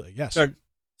 absolutely. Yes.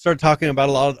 Started talking about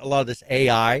a lot of this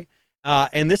AI.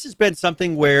 And this has been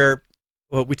something where,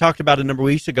 well, we talked about it a number of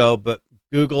weeks ago, but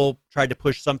Google tried to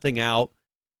push something out,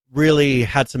 really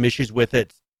had some issues with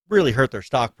it, really hurt their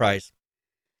stock price.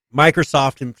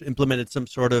 Microsoft implemented some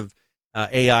sort of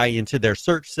AI into their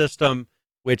search system,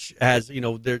 which has,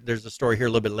 there's a story here a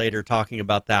little bit later talking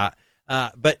about that.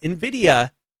 But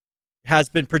NVIDIA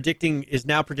is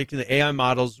now predicting that AI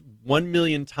models 1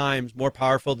 million times more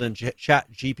powerful than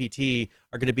Chat GPT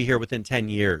are going to be here within 10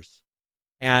 years.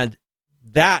 And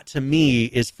that, to me,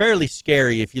 is fairly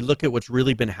scary if you look at what's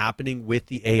really been happening with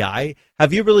the AI.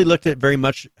 Have you really looked at very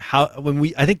much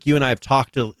I think you and I have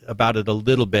talked about it a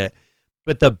little bit,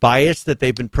 but the bias that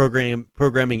they've been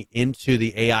programming into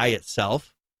the AI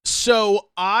itself? So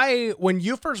when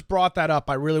you first brought that up,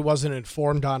 I really wasn't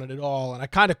informed on it at all, and I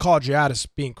kind of called you out as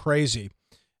being crazy.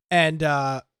 And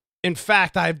in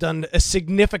fact, I've done a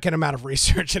significant amount of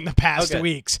research in the past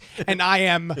weeks, and I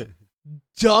am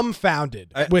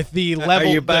dumbfounded with the level.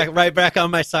 Are you right back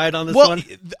on my side on this one?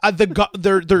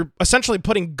 They're essentially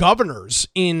putting governors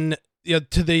in.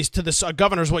 To this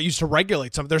governors what used to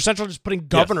regulate something. They're essentially just putting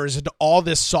governors into all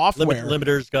this software.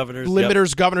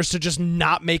 Limiters, governors to just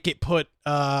not make it put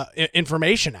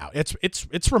information out.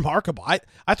 It's remarkable.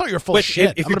 I thought you were full of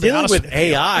shit. If you're dealing with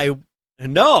AI,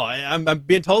 no, I'm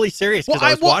being totally serious because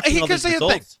I was watching all these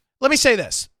results. Let me say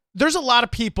this. There's a lot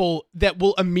of people that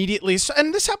will immediately,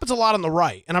 and this happens a lot on the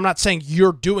right, and I'm not saying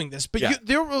you're doing this, but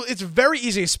it's very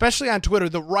easy, especially on Twitter,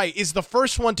 the right is the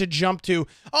first one to jump to,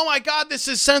 oh my God, this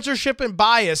is censorship and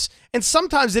bias. And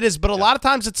sometimes it is, but a lot of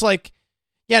times it's like,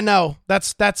 yeah, no,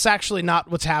 that's actually not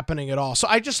what's happening at all. So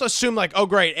I just assume like, oh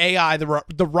great, AI, the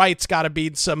right's got to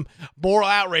be some moral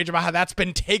outrage about how that's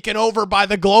been taken over by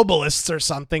the globalists or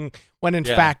something, when in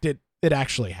fact it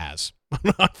actually has,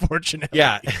 unfortunately.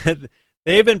 Yeah.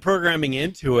 They've been programming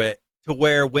into it to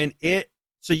where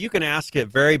so you can ask it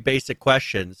very basic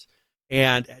questions,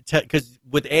 and because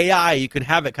with AI, you can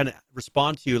have it kind of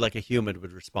respond to you like a human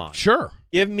would respond. Sure.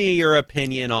 Give me your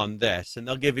opinion on this, and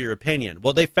they'll give you your opinion.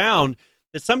 Well, they found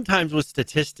that sometimes with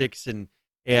statistics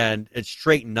and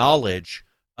straight knowledge,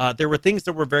 there were things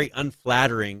that were very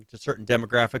unflattering to certain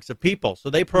demographics of people.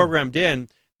 So they programmed in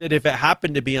that if it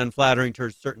happened to be unflattering to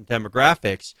certain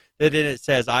demographics, that then it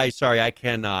says, I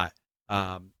cannot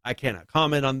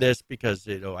comment on this because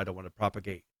I don't want to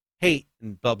propagate hate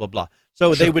and blah, blah, blah.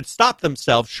 So they would stop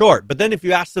themselves short. But then if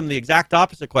you ask them the exact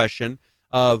opposite question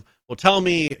of, well, tell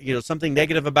me, something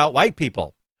negative about white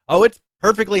people. Oh, it's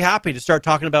perfectly happy to start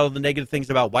talking about all the negative things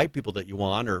about white people that you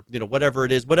want, or, whatever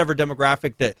it is, whatever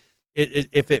demographic that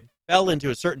if it fell into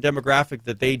a certain demographic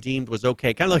that they deemed was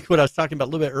okay. Kind of like what I was talking about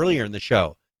a little bit earlier in the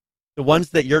show. The ones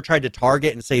that you're trying to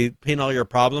target and say, pin all your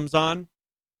problems on.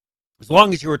 As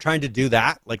long as you were trying to do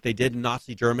that, like they did in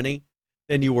Nazi Germany,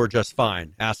 then you were just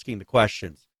fine asking the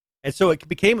questions. And so it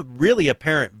became really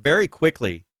apparent very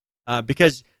quickly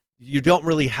because you don't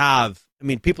really have,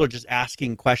 people are just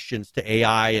asking questions to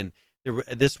AI, and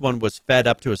this one was fed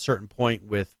up to a certain point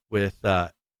with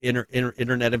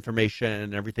internet information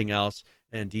and everything else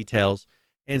and details.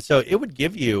 And so it would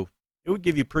give you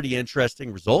pretty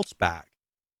interesting results back.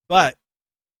 But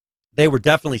they were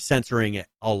definitely censoring it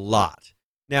a lot.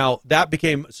 Now, that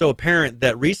became so apparent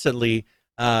that recently,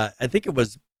 I think it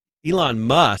was Elon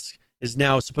Musk is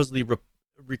now supposedly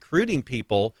recruiting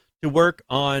people to work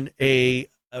on a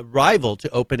rival to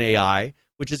OpenAI,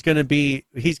 which is going to be,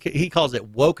 he calls it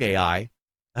woke AI.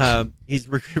 He's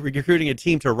recruiting a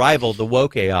team to rival the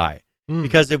woke AI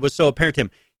because it was so apparent to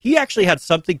him. He actually had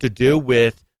something to do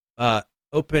with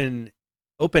OpenAI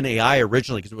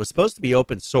originally because it was supposed to be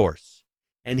open source,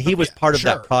 and he was part of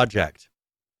that project.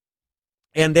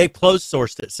 And they've closed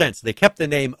sourced it since. They kept the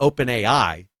name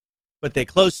OpenAI, but they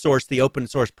closed sourced the open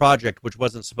source project, which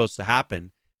wasn't supposed to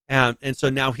happen. And so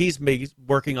now he's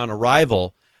working on a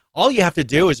rival. All you have to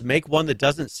do is make one that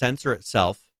doesn't censor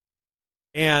itself,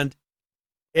 and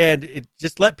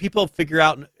just let people figure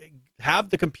out, have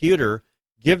the computer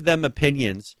give them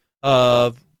opinions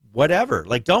of whatever.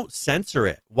 Like, don't censor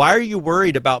it. Why are you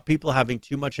worried about people having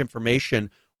too much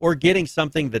information or getting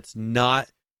something that's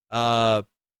not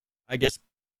I guess,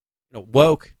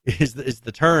 woke is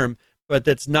the term, but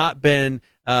that's not been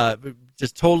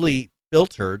just totally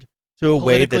filtered to a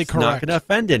way that's not going to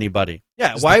offend anybody.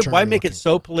 Yeah, why make it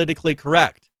so politically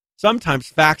correct? Sometimes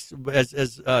facts,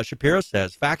 as Shapiro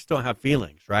says, facts don't have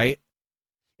feelings, right?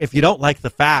 If you don't like the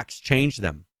facts, change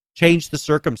them. Change the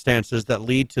circumstances that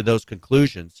lead to those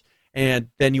conclusions, and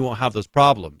then you won't have those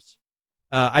problems.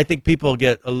 I think people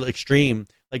get a little extreme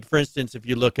Like, for instance, if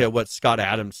you look at what Scott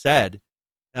Adams said,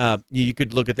 you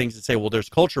could look at things and say, well, there's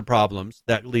culture problems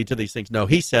that lead to these things. No,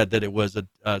 he said that it was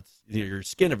your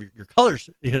skin of your colors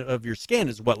of your skin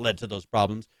is what led to those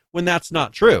problems, when that's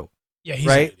not true. Yeah, he's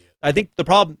right. An idiot. I think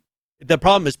the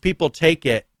problem is people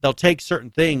they'll take certain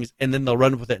things and then they'll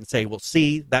run with it and say, well,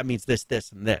 see, that means this,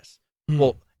 this, and this.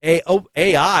 Well,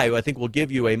 AI, I think, will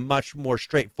give you a much more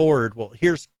straightforward, well,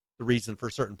 here's the reason for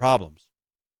certain problems,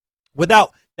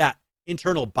 without that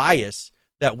internal bias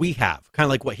that we have, kind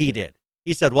of like what he did.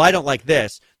 He said, well, I don't like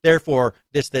this, therefore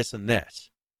this, this, and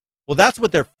this. Well, that's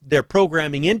what they're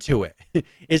programming into it,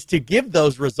 is to give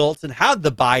those results and have the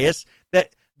bias.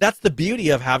 That's the beauty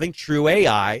of having true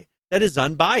AI that is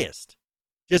unbiased.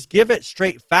 Just give it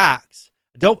straight facts.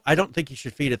 I don't think you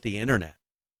should feed it the internet,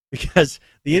 because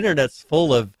the internet's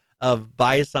full of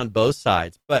bias on both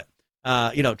sides. But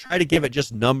try to give it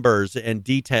just numbers and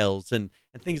details and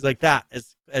things like that,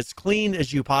 as clean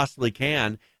as you possibly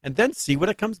can, and then see what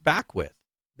it comes back with.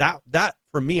 That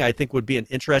for me, I think, would be an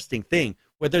interesting thing.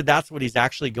 Whether that's what he's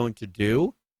actually going to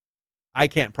do, I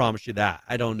can't promise you that.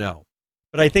 I don't know.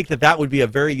 But I think that would be a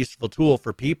very useful tool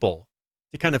for people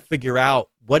to kind of figure out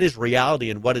what is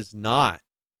reality and what is not.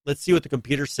 Let's see what the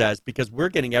computer says, because we're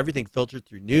getting everything filtered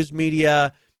through news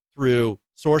media, through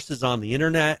sources on the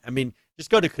internet. I mean,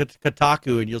 just go to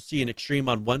Kotaku and you'll see an extreme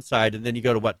on one side, and then you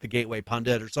go to the Gateway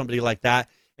Pundit or somebody like that,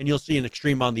 and you'll see an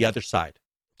extreme on the other side.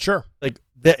 Sure. Like,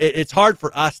 it's hard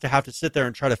for us to have to sit there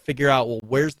and try to figure out, well,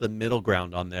 where's the middle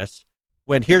ground on this?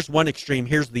 When here's one extreme,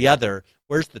 here's the other.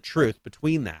 Where's the truth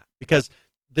between that? Because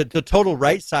the total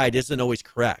right side isn't always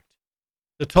correct.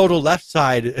 The total left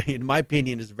side, in my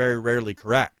opinion, is very rarely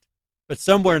correct. But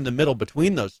somewhere in the middle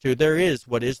between those two, there is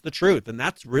what is the truth. And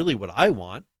that's really what I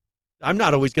want. I'm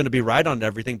not always going to be right on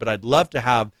everything, but I'd love to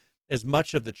have as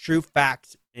much of the true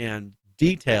facts and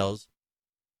details,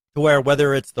 to where,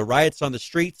 whether it's the riots on the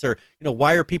streets or,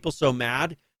 why are people so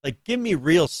mad? Like, give me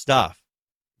real stuff.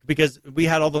 Because we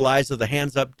had all the lies of the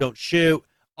hands up, don't shoot,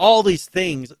 all these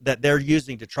things that they're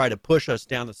using to try to push us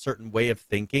down a certain way of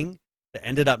thinking that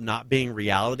ended up not being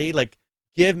reality. Like,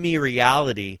 give me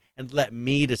reality and let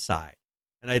me decide.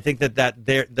 And I think that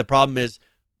the problem is,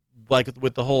 like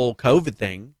with the whole COVID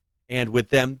thing and with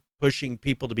them pushing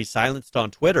people to be silenced on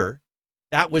Twitter,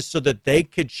 that was so that they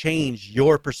could change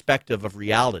your perspective of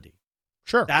reality.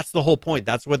 Sure. That's the whole point.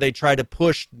 That's where they try to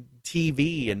push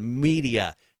TV and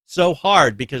media so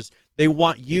hard, because they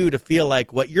want you to feel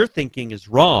like what you're thinking is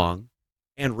wrong,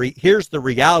 and here's the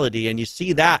reality, and you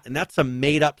see that, and that's a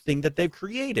made-up thing that they've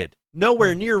created.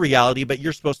 Nowhere near reality, but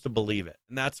you're supposed to believe it.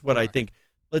 And that's what I think.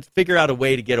 Let's figure out a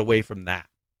way to get away from that,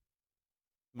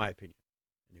 in my opinion.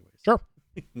 Anyways. Sure.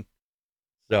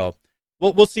 So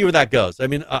we'll see where that goes. I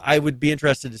mean, I would be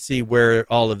interested to see where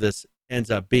all of this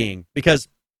ends up being, because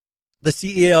the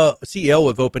CEO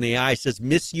of OpenAI says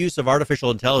misuse of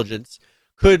artificial intelligence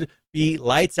could be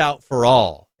lights out for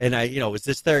all. And is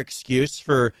this their excuse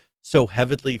for so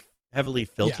heavily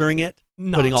filtering it,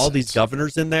 Nonsense. Putting all these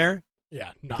governors in there?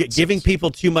 Yeah, giving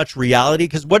people too much reality?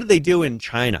 Because what do they do in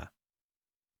China?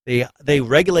 They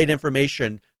regulate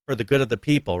information for the good of the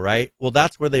people, right? Well,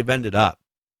 that's where they've ended up.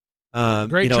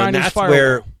 Great Chinese and that's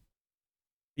firewall.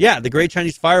 The Great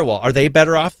Chinese Firewall. Are they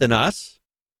better off than us?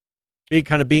 Being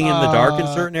in the dark in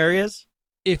certain areas?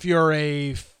 If you're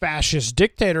a fascist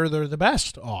dictator, they're the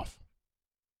best off.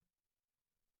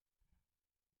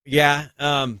 Yeah.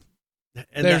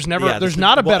 There's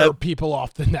not a better people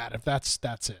off than that, if that's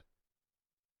it.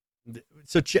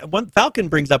 So Falcon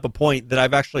brings up a point that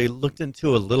I've actually looked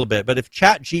into a little bit, but if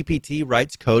ChatGPT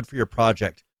writes code for your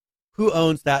project, who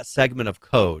owns that segment of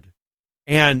code?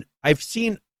 And I've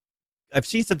seen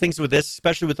some things with this,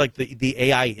 especially with like the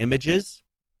AI images.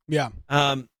 Yeah.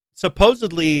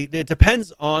 Supposedly, it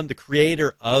depends on the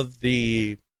creator of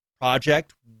the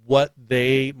project what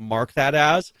they mark that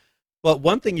as. But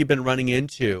one thing you've been running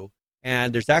into,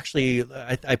 and there's actually,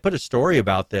 I put a story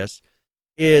about this,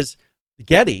 is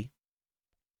Getty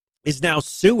is now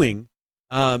suing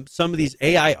some of these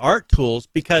AI art tools,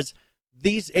 because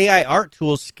these AI art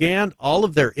tools scan all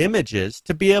of their images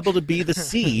to be able to be the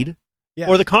seed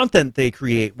or the content they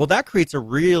create. Well, that creates a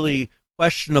really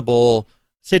questionable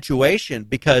situation,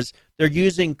 because they're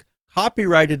using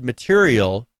copyrighted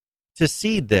material to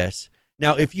seed this.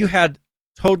 Now, if you had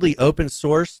totally open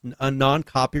source,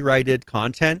 non-copyrighted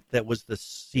content that was the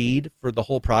seed for the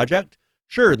whole project,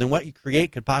 sure, then what you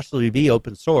create could possibly be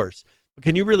open source. But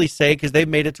can you really say, because they've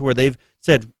made it to where they've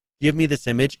said, give me this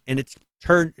image, and it's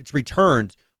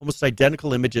returned almost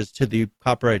identical images to the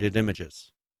copyrighted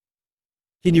images.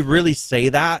 Can you really say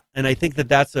that? And I think that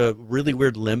that's a really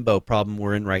weird limbo problem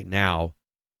we're in right now,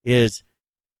 is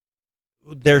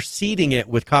they're seeding it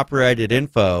with copyrighted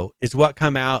info. Is what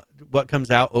comes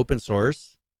out open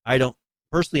source? I don't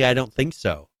think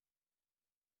so.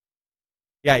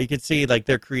 Yeah, you can see like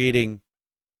they're creating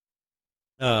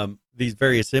these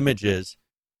various images.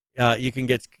 You can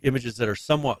get images that are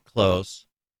somewhat close,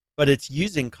 but it's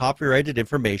using copyrighted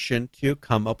information to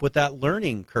come up with that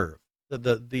learning curve,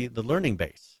 the learning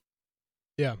base.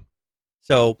 Yeah.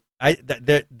 So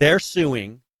they're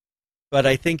suing, but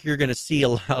I think you're going to see a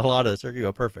lot of this. There you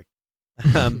go, perfect.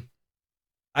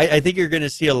 I think you're going to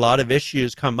see a lot of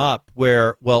issues come up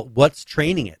where, well, what's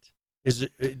training it?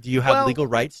 Do you have legal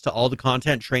rights to all the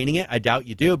content training it? I doubt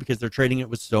you do, because they're training it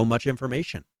with so much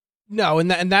information. No,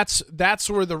 and that's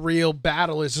where the real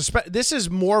battle is. This is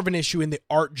more of an issue in the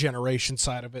art generation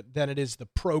side of it than it is the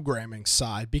programming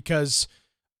side, because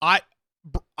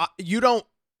you don't.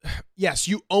 Yes,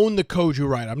 you own the code you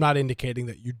write. I'm not indicating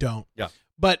that you don't. Yeah.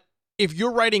 But if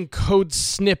you're writing code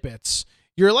snippets,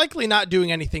 you're likely not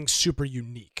doing anything super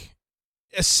unique.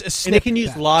 And it can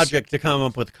use logic to come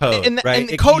up with code, right? And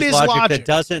the code is logic that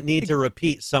doesn't need to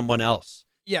repeat someone else.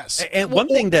 Yes. And one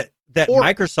thing that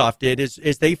Microsoft did is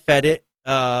they fed it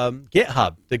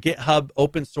GitHub, the GitHub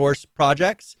open source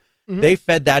projects. Mm-hmm. They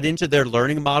fed that into their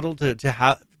learning model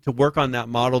to work on that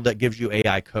model that gives you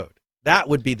AI code. That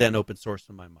would be then open source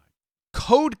in my mind.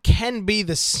 Code can be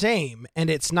the same,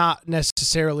 and it's not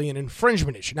necessarily an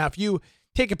infringement issue. Now, if you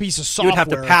take a piece of software, you would have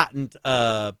to patent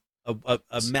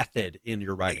a method in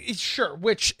your writing. Sure,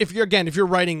 which if you're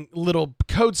writing little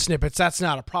code snippets, that's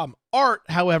not a problem. Art,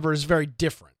 however, is very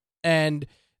different. And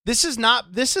this is not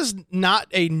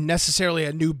necessarily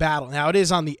a new battle. Now, it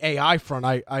is on the AI front.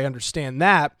 I understand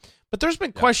that. But there's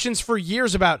been questions for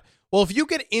years about, well, if you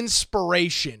get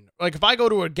inspiration, like if I go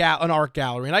to an art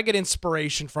gallery and I get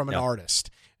inspiration from an artist,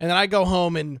 and then I go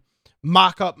home and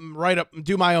mock up and write up and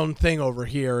do my own thing over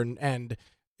here, and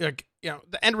like, the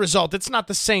end result, it's not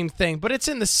the same thing, but it's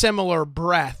in the similar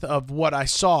breadth of what I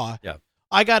saw. Yeah.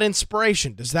 I got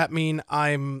inspiration. Does that mean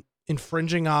I'm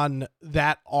infringing on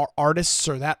that artist's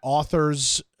or that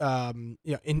author's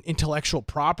intellectual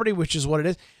property, which is what it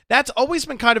is? That's always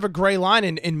been kind of a gray line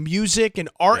in music and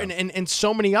art and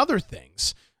so many other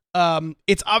things.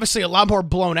 It's obviously a lot more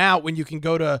blown out when you can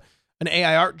go to an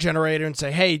AI art generator and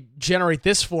say, hey, generate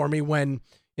this for me, when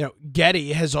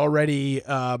Getty has already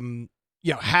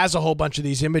has a whole bunch of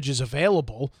these images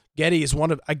available. Getty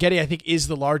I think is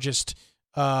the largest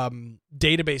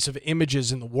database of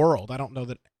images in the world. I don't know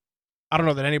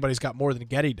that anybody's got more than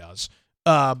Getty does.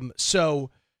 So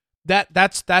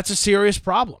that's a serious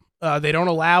problem. They don't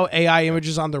allow AI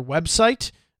images on their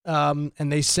website,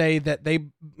 and they say that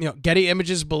Getty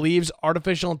Images believes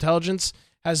artificial intelligence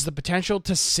has the potential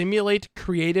to simulate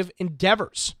creative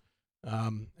endeavors,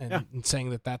 and saying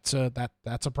that that's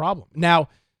a problem. Now,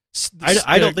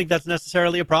 I don't think that's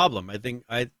necessarily a problem. I think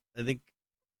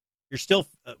you're still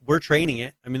we're training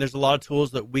it. I mean, there's a lot of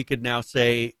tools that we could now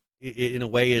say in a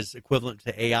way is equivalent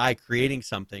to AI creating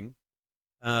something,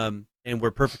 and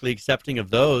we're perfectly accepting of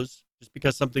those. Just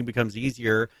because something becomes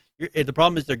easier, the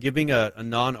problem is they're giving a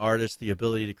non-artist the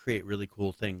ability to create really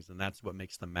cool things, and that's what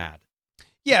makes them mad.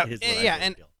 Yeah,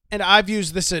 and I've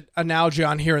used this analogy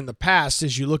on here in the past.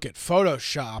 As you look at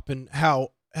Photoshop and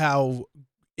how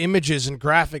images and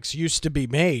graphics used to be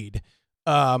made,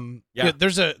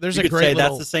 there's a great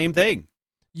that's the same thing.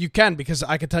 You can, because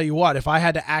I could tell you what, if I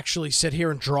had to actually sit here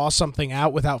and draw something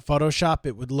out without Photoshop,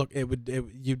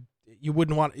 you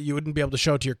wouldn't be able to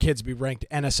show it to your kids, be ranked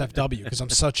NSFW, because I'm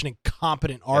such an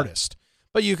incompetent artist.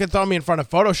 But you can throw me in front of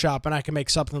Photoshop and I can make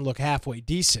something look halfway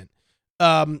decent.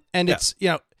 Things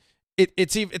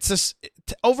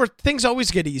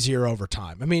always get easier over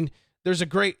time. I mean, there's a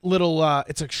great little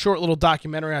it's a short little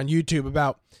documentary on YouTube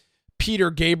about Peter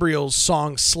Gabriel's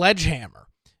song Sledgehammer.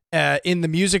 In the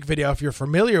music video, if you're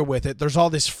familiar with it, there's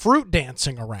all this fruit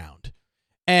dancing around.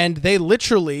 And they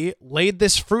literally laid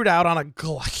this fruit out on a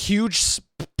huge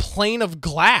plane of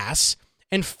glass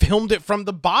and filmed it from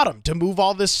the bottom to move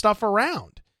all this stuff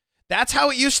around. That's how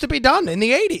it used to be done in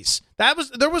the 80s.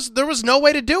 There was no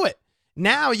way to do it.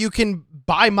 Now you can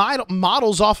buy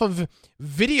models off of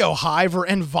Video Hive or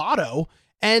Envato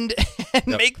and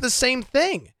make the same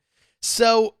thing.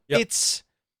 So it's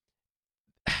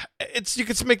you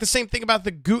could make the same thing about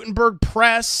the Gutenberg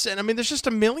press, and I mean, there's just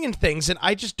a million things, and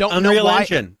I just don't know why.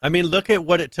 Engine. I mean, look at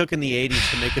what it took in the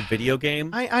 80s to make a video game.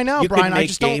 I know, Brian. I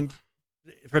just don't.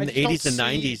 From the 80s and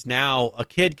 90s, now a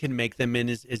kid can make them in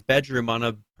his bedroom on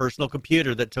a personal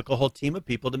computer that took a whole team of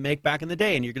people to make back in the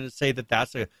day, and you're going to say that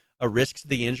that's a risk to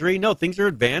the injury? No, things are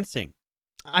advancing.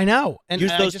 I know. And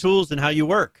use those tools in how you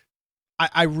work.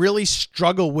 I really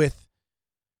struggle with.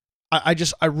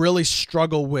 I really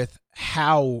struggle with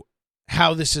how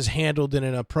this is handled in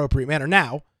an appropriate manner.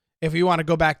 Now, if you want to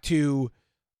go back to,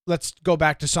 let's go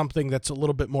back to something that's a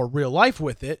little bit more real life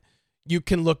with it. You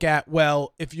can look at,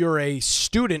 well, if you're a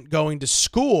student going to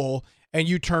school and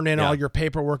you turn in all your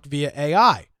paperwork via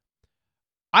AI,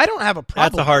 I don't have a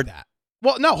problem with that.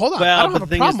 Well, no, hold on. Well, I don't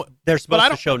have a problem. They're supposed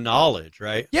to show knowledge,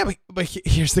 right? Yeah, but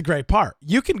here's the great part.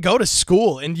 You can go to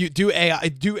school and you do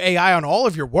AI on all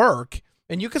of your work,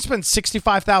 and you can spend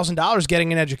 $65,000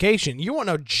 getting an education. You won't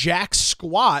know jack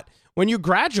squat when you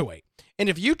graduate. And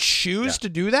if you choose to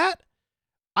do that,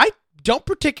 I don't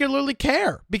particularly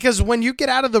care, because when you get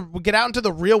out into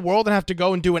the real world and have to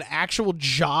go and do an actual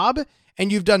job,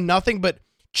 and you've done nothing but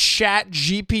chat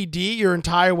GPT your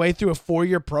entire way through a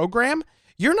 4-year program,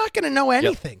 you're not going to know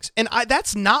anything. And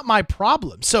that's not my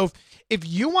problem. So if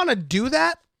you want to do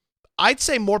that, I'd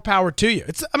say more power to you.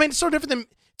 It's no different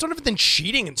than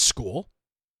cheating in school.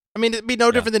 I mean, it'd be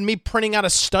no different than me printing out a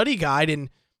study guide and,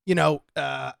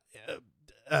 the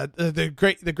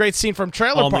great scene from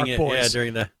Trailer Park Boys.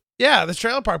 The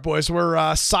Trailer Park Boys,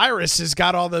 where Cyrus has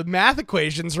got all the math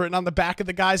equations written on the back of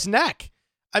the guy's neck.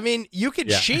 I mean, you can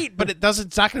cheat, but it's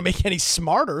not going to make you any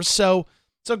smarter. So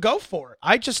go for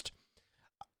it.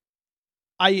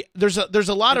 There's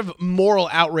a lot of moral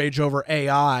outrage over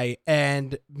AI,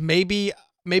 and maybe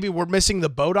we're missing the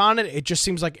boat on it. It just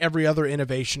seems like every other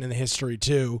innovation in the history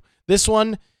too. This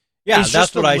one is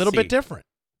just a little bit different.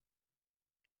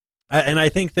 And I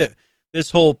think that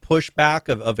this whole pushback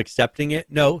of accepting it,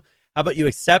 no, how about you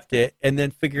accept it and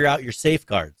then figure out your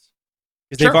safeguards?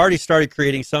 Because they've already started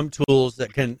creating some tools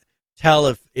that can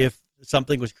tell if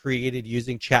something was created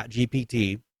using Chat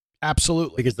GPT.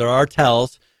 Absolutely. Because there are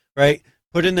tells, right?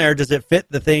 Put in there, does it fit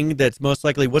the thing that's most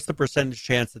likely, what's the percentage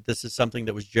chance that this is something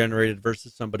that was generated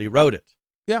versus somebody wrote it?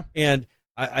 Yeah. And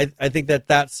I think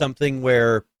that's something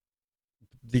where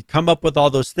they come up with all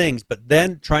those things, but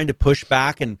then trying to push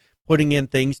back and putting in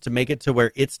things to make it to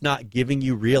where it's not giving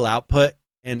you real output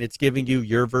and it's giving you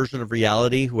your version of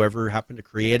reality, whoever happened to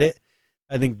create it.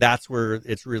 I think that's where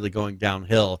it's really going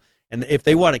downhill. And if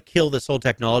they want to kill this whole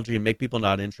technology and make people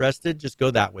not interested, just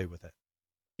go that way with it.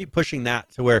 Keep pushing that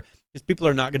to where, because people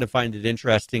are not going to find it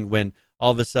interesting when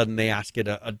all of a sudden they ask it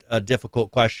a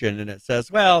difficult question and it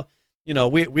says, well, we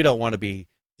don't want to be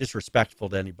disrespectful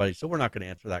to anybody, so we're not going to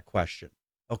answer that question.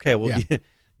 Okay, well,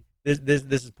 this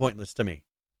is pointless to me.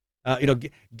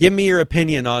 Give me your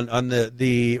opinion on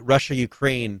the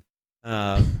Russia-Ukraine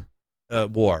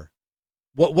war.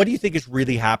 What do you think is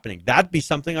really happening? That'd be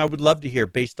something I would love to hear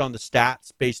based on the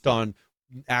stats, based on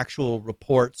actual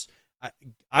reports.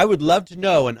 I would love to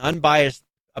know an unbiased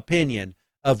opinion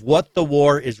of what the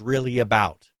war is really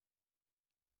about.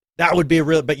 That would be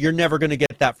but you're never going to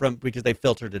get that because they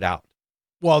filtered it out.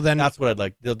 Well, then that's what I'd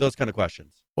like. Those kind of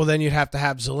questions. Well, then you'd have to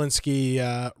have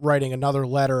Zelensky writing another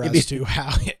letter as to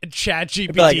how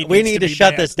ChatGPT like, we need to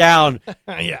shut this down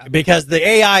because the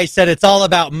AI said it's all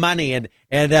about money and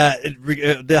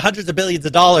the hundreds of billions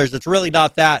of dollars. It's really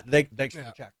not that. Thanks for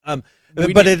the check.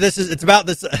 It's about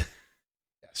this.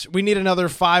 We need another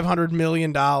 $500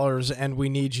 million, and we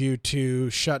need you to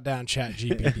shut down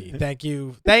ChatGPT.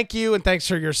 Thank you, and thanks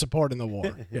for your support in the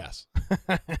war. Yes.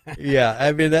 Yeah,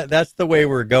 I mean that's the way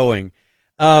we're going.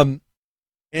 And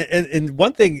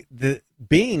one thing,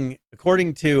 Bing,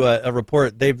 according to a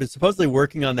report, they've been supposedly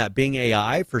working on that Bing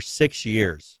AI for 6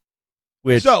 years.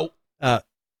 Sorry,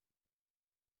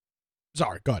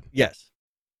 go ahead. Yes.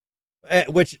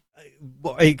 Which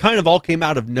it kind of all came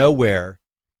out of nowhere.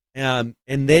 And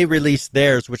they released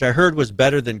theirs, which I heard was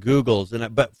better than Google's.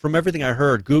 But from everything I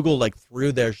heard, Google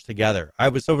threw theirs together. I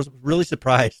was really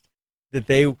surprised that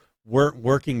they weren't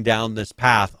working down this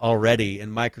path already,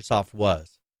 and Microsoft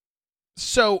was.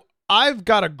 So I've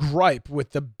got a gripe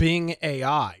with the Bing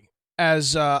AI.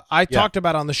 As I talked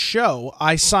about on the show,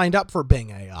 I signed up for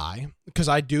Bing AI because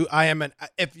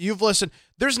if you've listened,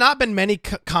 there's not been many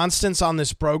constants on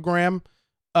this program.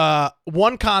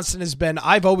 One constant has been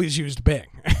I've always used Bing,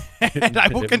 and I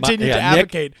will continue to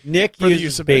advocate Nick for the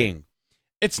use of Bing.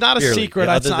 It's not a secret.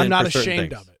 I'm not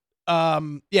ashamed of it.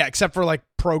 Except for like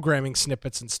programming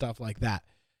snippets and stuff like that.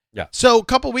 Yeah. So a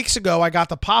couple weeks ago, I got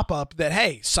the pop-up that,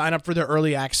 hey, sign up for the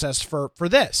early access for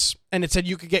this. And it said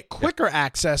you could get quicker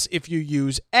access if you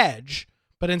use Edge,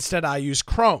 but instead I use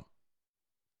Chrome.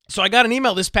 So I got an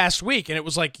email this past week, and it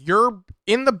was like, you're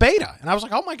in the beta. And I was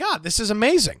like, oh, my God, this is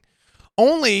amazing.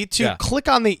 Only to click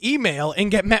on the email and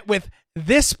get met with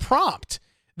this prompt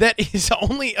that is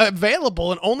only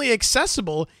available and only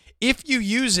accessible if you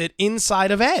use it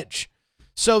inside of Edge.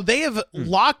 So they have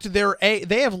locked their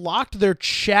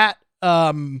chat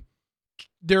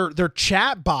their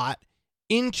chat bot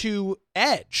into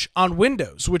Edge on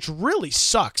Windows, which really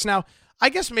sucks. Now, I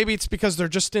guess maybe it's because they're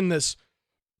just in this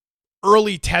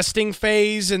early testing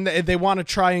phase and they want to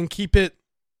try and keep it.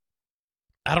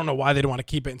 I don't know why they don't want to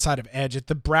keep it inside of Edge.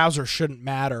 The browser shouldn't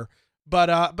matter. But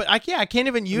I can't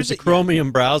even use it. It's a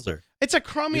Chromium browser. It's a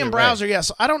Chromium browser, yes. Yeah,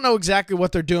 so I don't know exactly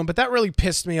what they're doing, but that really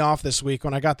pissed me off this week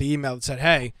when I got the email that said,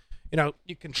 "Hey,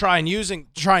 you can try and use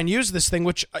this thing,"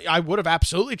 which I would have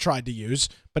absolutely tried to use,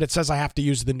 but it says I have to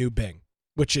use the new Bing,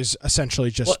 which is essentially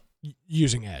just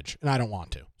using Edge, and I don't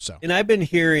want to. So, and I've been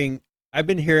hearing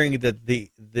that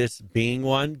this Bing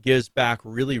one gives back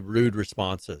really rude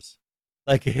responses,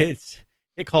 like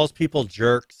it calls people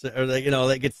jerks, or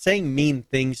like it's saying mean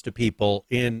things to people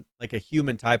in like a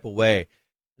human type of way.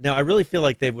 Now, I really feel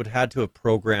like they would had to have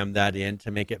programmed that in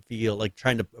to make it feel like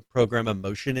trying to program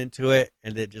emotion into it,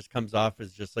 and it just comes off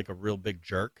as just like a real big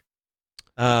jerk.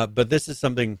 But this is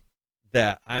something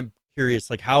that I'm curious,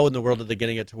 like how in the world are they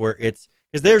getting it to where it's,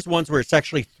 because there's ones where it's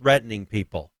actually threatening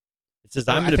people. It says,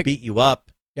 I'm going to beat you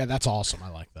up. Yeah, that's awesome. I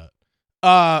like that.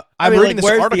 I'm reading this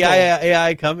where's article. The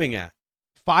AI coming at?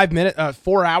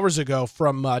 4 hours ago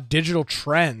from Digital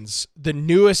Trends, the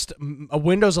newest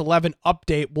Windows 11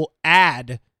 update will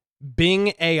add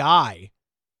Bing AI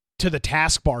to the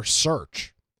taskbar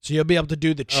search, so you'll be able to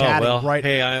do the chatting right.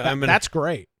 Hey, that's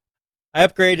great. I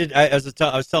upgraded. I was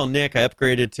telling Nick, I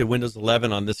upgraded to Windows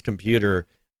 11 on this computer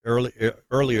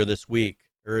earlier this week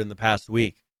or in the past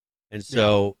week, and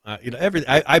so I don't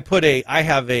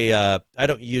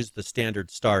use the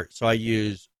standard start, so I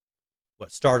use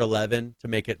Start 11 to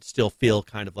make it still feel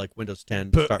kind of like Windows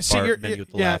 10 start bar menu at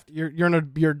the left.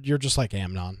 You're just like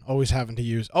Amnon, always having to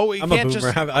use. Oh, you I'm can't a boomer.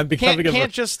 just. I'm becoming a boomer.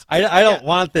 I don't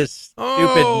want this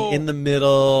stupid in the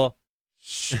middle.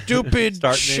 Stupid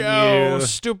show, menu.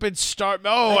 Stupid start.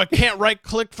 Oh, I can't right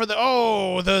click for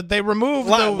they removed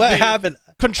what happened?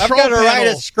 Control I've got to write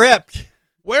panel. a script.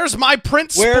 Where's my print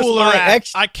spooler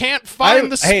at? I can't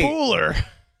find the spooler.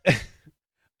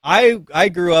 I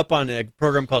grew up on a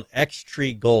program called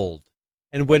Xtree Gold,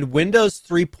 and when Windows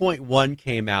 3.1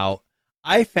 came out,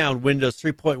 I found Windows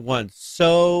 3.1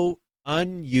 so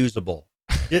unusable.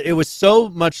 It was so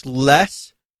much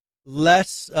less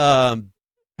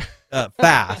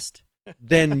fast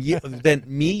than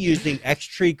me using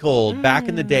Xtree Gold back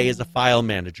in the day as a file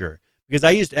manager, because I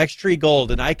used Xtree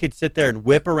Gold and I could sit there and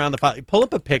whip around the file. Pull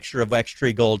up a picture of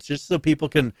Xtree Gold just so people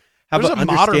can have an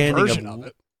understanding modern version of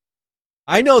it.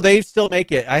 I know they still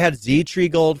make it. I had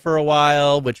ZTree Gold for a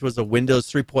while, which was a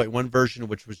Windows 3.1 version,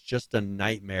 which was just a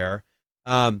nightmare.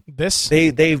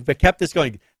 They've kept this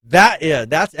going.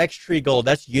 That's Xtree Gold.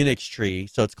 That's Unix Tree,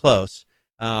 so it's close.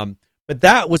 But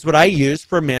that was what I used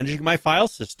for managing my file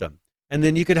system. And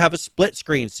then you could have a split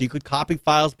screen, so you could copy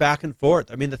files back and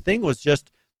forth. I mean, the thing was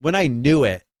just, when I knew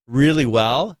it really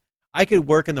well, I could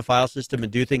work in the file system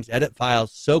and do things, edit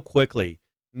files so quickly.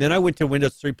 And then I went to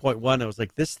Windows 3.1. I was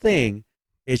like, this thing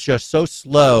is just so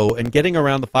slow, and getting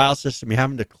around the file system, you're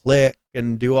having to click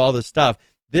and do all this stuff.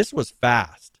 This was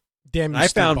fast. Damn, I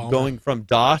found going from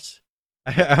DOS,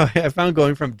 I found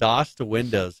going from DOS to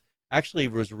Windows actually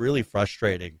was really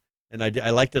frustrating, and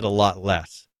I liked it a lot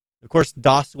less. Of course,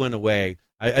 DOS went away.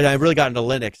 I really got into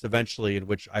Linux eventually, in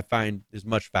which I find is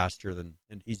much faster and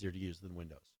easier to use than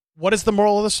Windows. What is the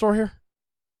moral of the story here?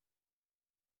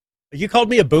 You called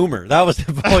me a boomer. That was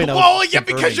the point. Well, yeah,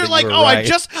 because you're like, right.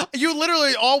 You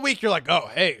literally all week, you're like, oh,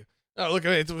 hey, look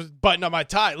at it. It was button up my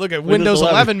tie. Look at Windows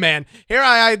 11, man. Here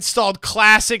I installed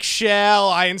Classic Shell.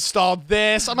 I installed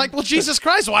this. I'm like, well, Jesus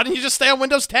Christ, why didn't you just stay on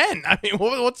Windows 10? I mean,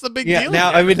 what's the big deal?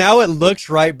 Now it looks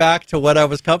right back to what I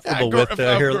was comfortable with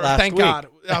here last thank week. God.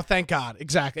 Oh, thank God.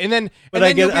 Exactly. And then,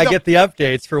 I get the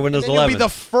updates for Windows 11. You'll be the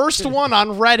first one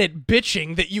on Reddit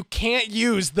bitching that you can't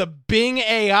use the Bing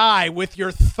AI with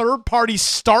your third-party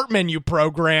start menu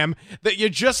program that you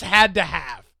just had to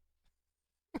have.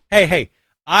 Hey.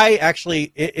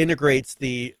 It integrates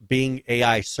the Bing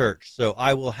AI search, so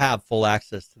I will have full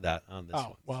access to that on this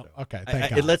one. Well, so okay,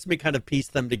 thank God. It lets me kind of piece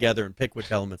them together and pick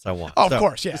which elements I want. Oh, of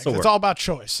course, yeah. It's all about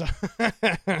choice.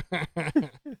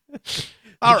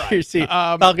 All right. You see,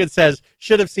 Falcon says,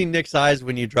 should have seen Nick's eyes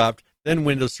when you dropped, then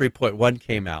Windows 3.1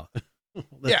 came out.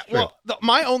 Yeah, true. Well,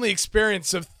 my only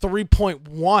experience of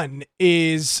 3.1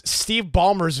 is Steve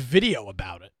Ballmer's video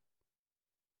about it.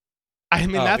 I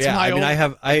mean,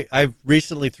 I've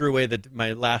recently threw away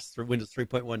my last Windows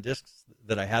 3.1 discs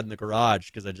that I had in the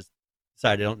garage because I just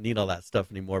decided I don't need all that stuff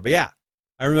anymore. But yeah,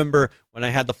 I remember when I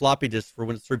had the floppy disk for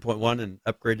Windows 3.1 and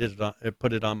upgraded it,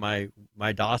 put it on my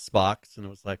DOS box, and it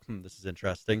was like, this is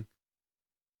interesting.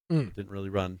 It didn't really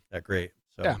run that great.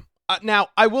 So yeah. Now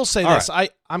I will say this: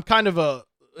 right. I'm kind of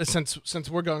since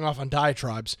we're going off on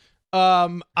diatribes.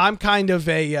 I'm kind of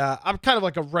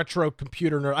like a retro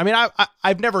computer nerd. I mean,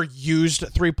 I've never used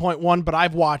 3.1, but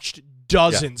I've watched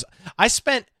dozens. Yeah. I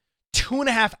spent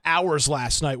 2.5 hours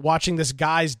last night watching this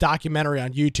guy's documentary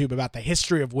on YouTube about the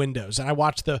history of Windows, and I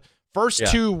watched the first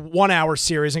 2 1-hour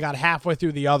series and got halfway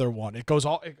through the other one. It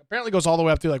apparently goes all the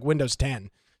way up through like Windows 10.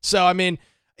 So I mean,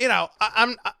 you know,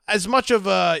 I'm as much of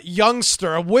a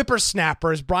youngster, a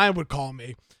whippersnapper as Brian would call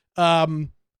me.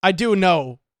 I do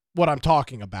know what I'm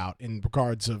talking about in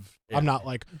regards of, I'm not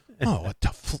like, oh,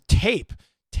 tape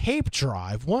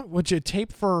drive. What would you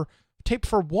tape for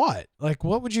what? Like,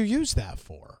 what would you use that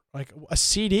for? Like a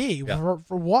CD for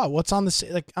what? What's on the,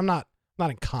 like, I'm not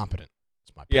incompetent.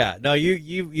 That's my point. Yeah, no,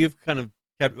 you've kind of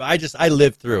kept, I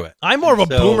lived through it. I'm more of a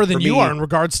boomer than you are in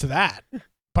regards to that,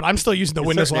 but I'm still using the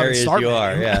Windows 11 start menu. You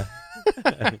are, yeah.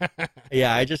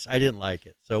 Yeah, I didn't like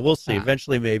it. So we'll see.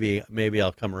 Eventually, maybe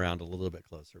I'll come around a little bit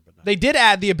closer. But they did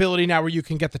add the ability now where you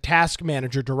can get the task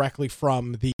manager directly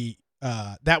from the.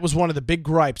 That was one of the big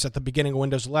gripes at the beginning of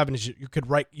Windows 11 is you couldn't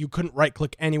right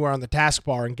click anywhere on the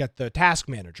taskbar and get the task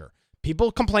manager.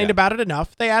 People complained about it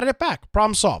enough. They added it back.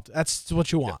 Problem solved. That's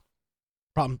what you want.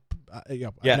 Problem.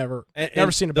 I've never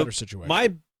seen a better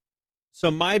situation.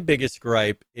 My biggest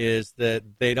gripe is that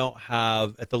they don't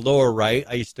have, at the lower right,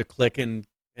 I used to click and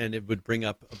it would bring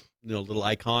up little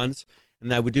icons,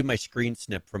 and I would do my screen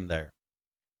snip from there.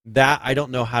 That, I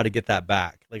don't know how to get that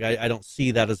back. Like, I don't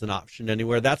see that as an option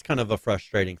anywhere. That's kind of a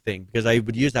frustrating thing because I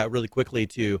would use that really quickly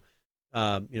to,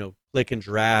 click and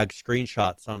drag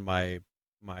screenshots on my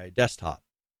desktop.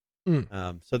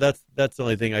 So that's the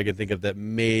only thing I can think of that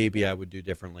maybe I would do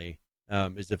differently,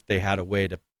 is if they had a way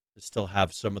to still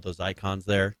have some of those icons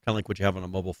there, kind of like what you have on a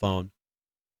mobile phone.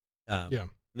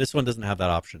 This one doesn't have that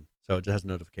option, so it just has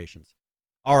notifications.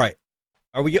 All right,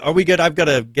 are we good? I've got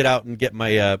to get out and get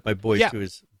my my boys to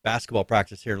his basketball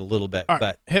practice here in a little bit. All right,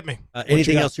 but hit me.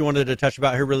 Anything else you wanted to touch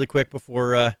about here really quick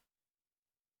before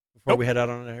we head out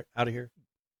of here?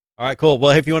 All right, cool.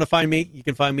 Well, if you want to find me, you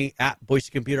can find me at Boise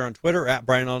Computer on Twitter, at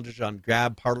Brian Aldridge on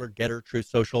Grab, Parler, Getter, Truth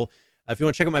Social. If you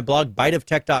want to check out my blog,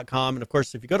 biteoftech.com. And, of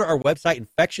course, if you go to our website,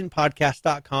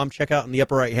 infectionpodcast.com, check out on the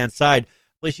upper right-hand side, a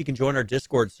place you can join our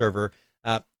Discord server.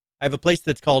 I have a place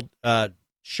that's called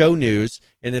Show News.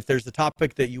 And if there's a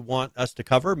topic that you want us to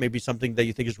cover, maybe something that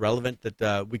you think is relevant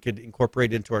that we could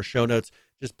incorporate into our show notes,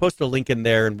 just post a link in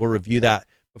there, and we'll review that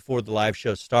before the live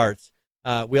show starts.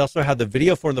 We also have the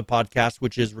video form of the podcast,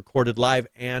 which is recorded live,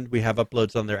 and we have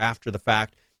uploads on there after the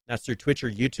fact. That's through Twitch or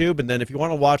YouTube. And then if you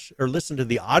want to watch or listen to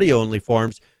the audio-only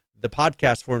forms, the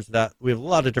podcast forms, that we have a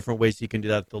lot of different ways you can do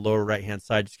that at the lower right-hand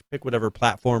side. Just pick whatever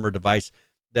platform or device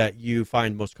that you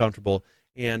find most comfortable.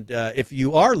 And if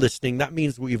you are listening, that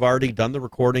means we've already done the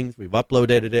recordings, we've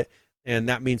uploaded it, and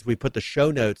that means we put the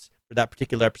show notes for that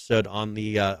particular episode on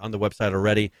the website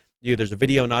already. There's a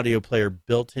video and audio player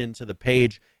built into the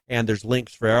page, and there's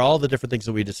links for all the different things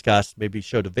that we discussed, maybe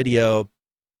showed a video,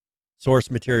 source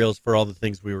materials for all the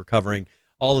things we were covering.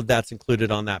 All of that's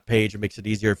included on that page. It makes it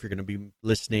easier if you're going to be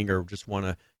listening or just want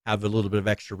to have a little bit of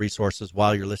extra resources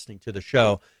while you're listening to the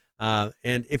show.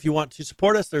 And if you want to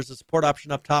support us, there's a support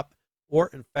option up top, or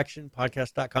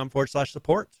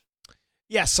infectionpodcast.com/support.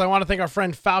 Yes, I want to thank our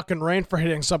friend Falcon Rain for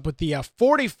hitting us up with the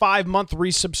 45-month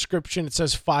resubscription. It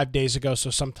says 5 days ago,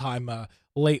 so sometime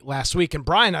late last week. And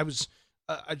Brian, I was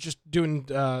just doing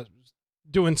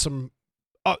some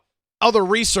other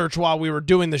research while we were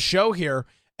doing the show here,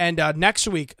 and next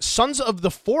week Sons of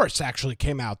the Force actually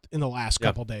came out in the last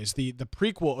couple days, the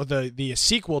prequel or the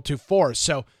sequel to Force.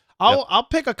 So I'll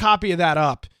pick a copy of that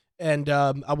up, and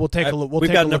we'll take a look.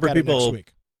 We've got a number of people next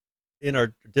week in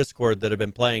our Discord that have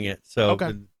been playing it. So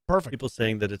perfect. People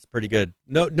saying that it's pretty good.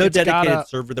 No dedicated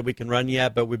server that we can run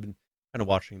yet, but we've been kind of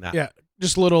watching that. Yeah,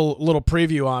 just a little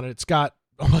preview on it. It's got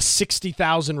almost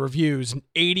 60,000 reviews, and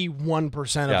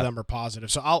 81% of them are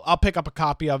positive. So I'll pick up a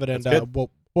copy of it, and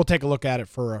we'll take a look at it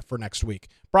for next week.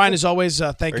 Brian, as always,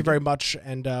 thank you very much,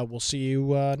 and we'll see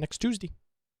you next Tuesday.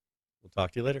 We'll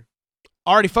talk to you later.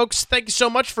 Alrighty, folks, thank you so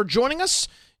much for joining us.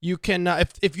 You can,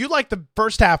 if you like the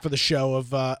first half of the show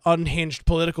of unhinged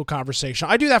political conversation,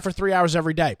 I do that for 3 hours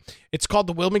every day. It's called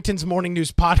the Wilmington's Morning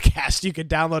News Podcast. You can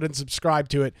download and subscribe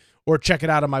to it, or check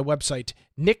it out on my website,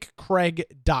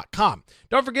 nickcraig.com.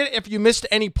 Don't forget, if you missed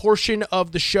any portion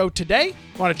of the show today,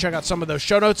 want to check out some of those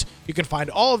show notes, you can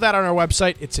find all of that on our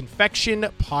website. It's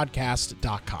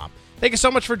infectionpodcast.com. Thank you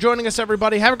so much for joining us,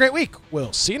 everybody. Have a great week.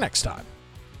 We'll see you next time.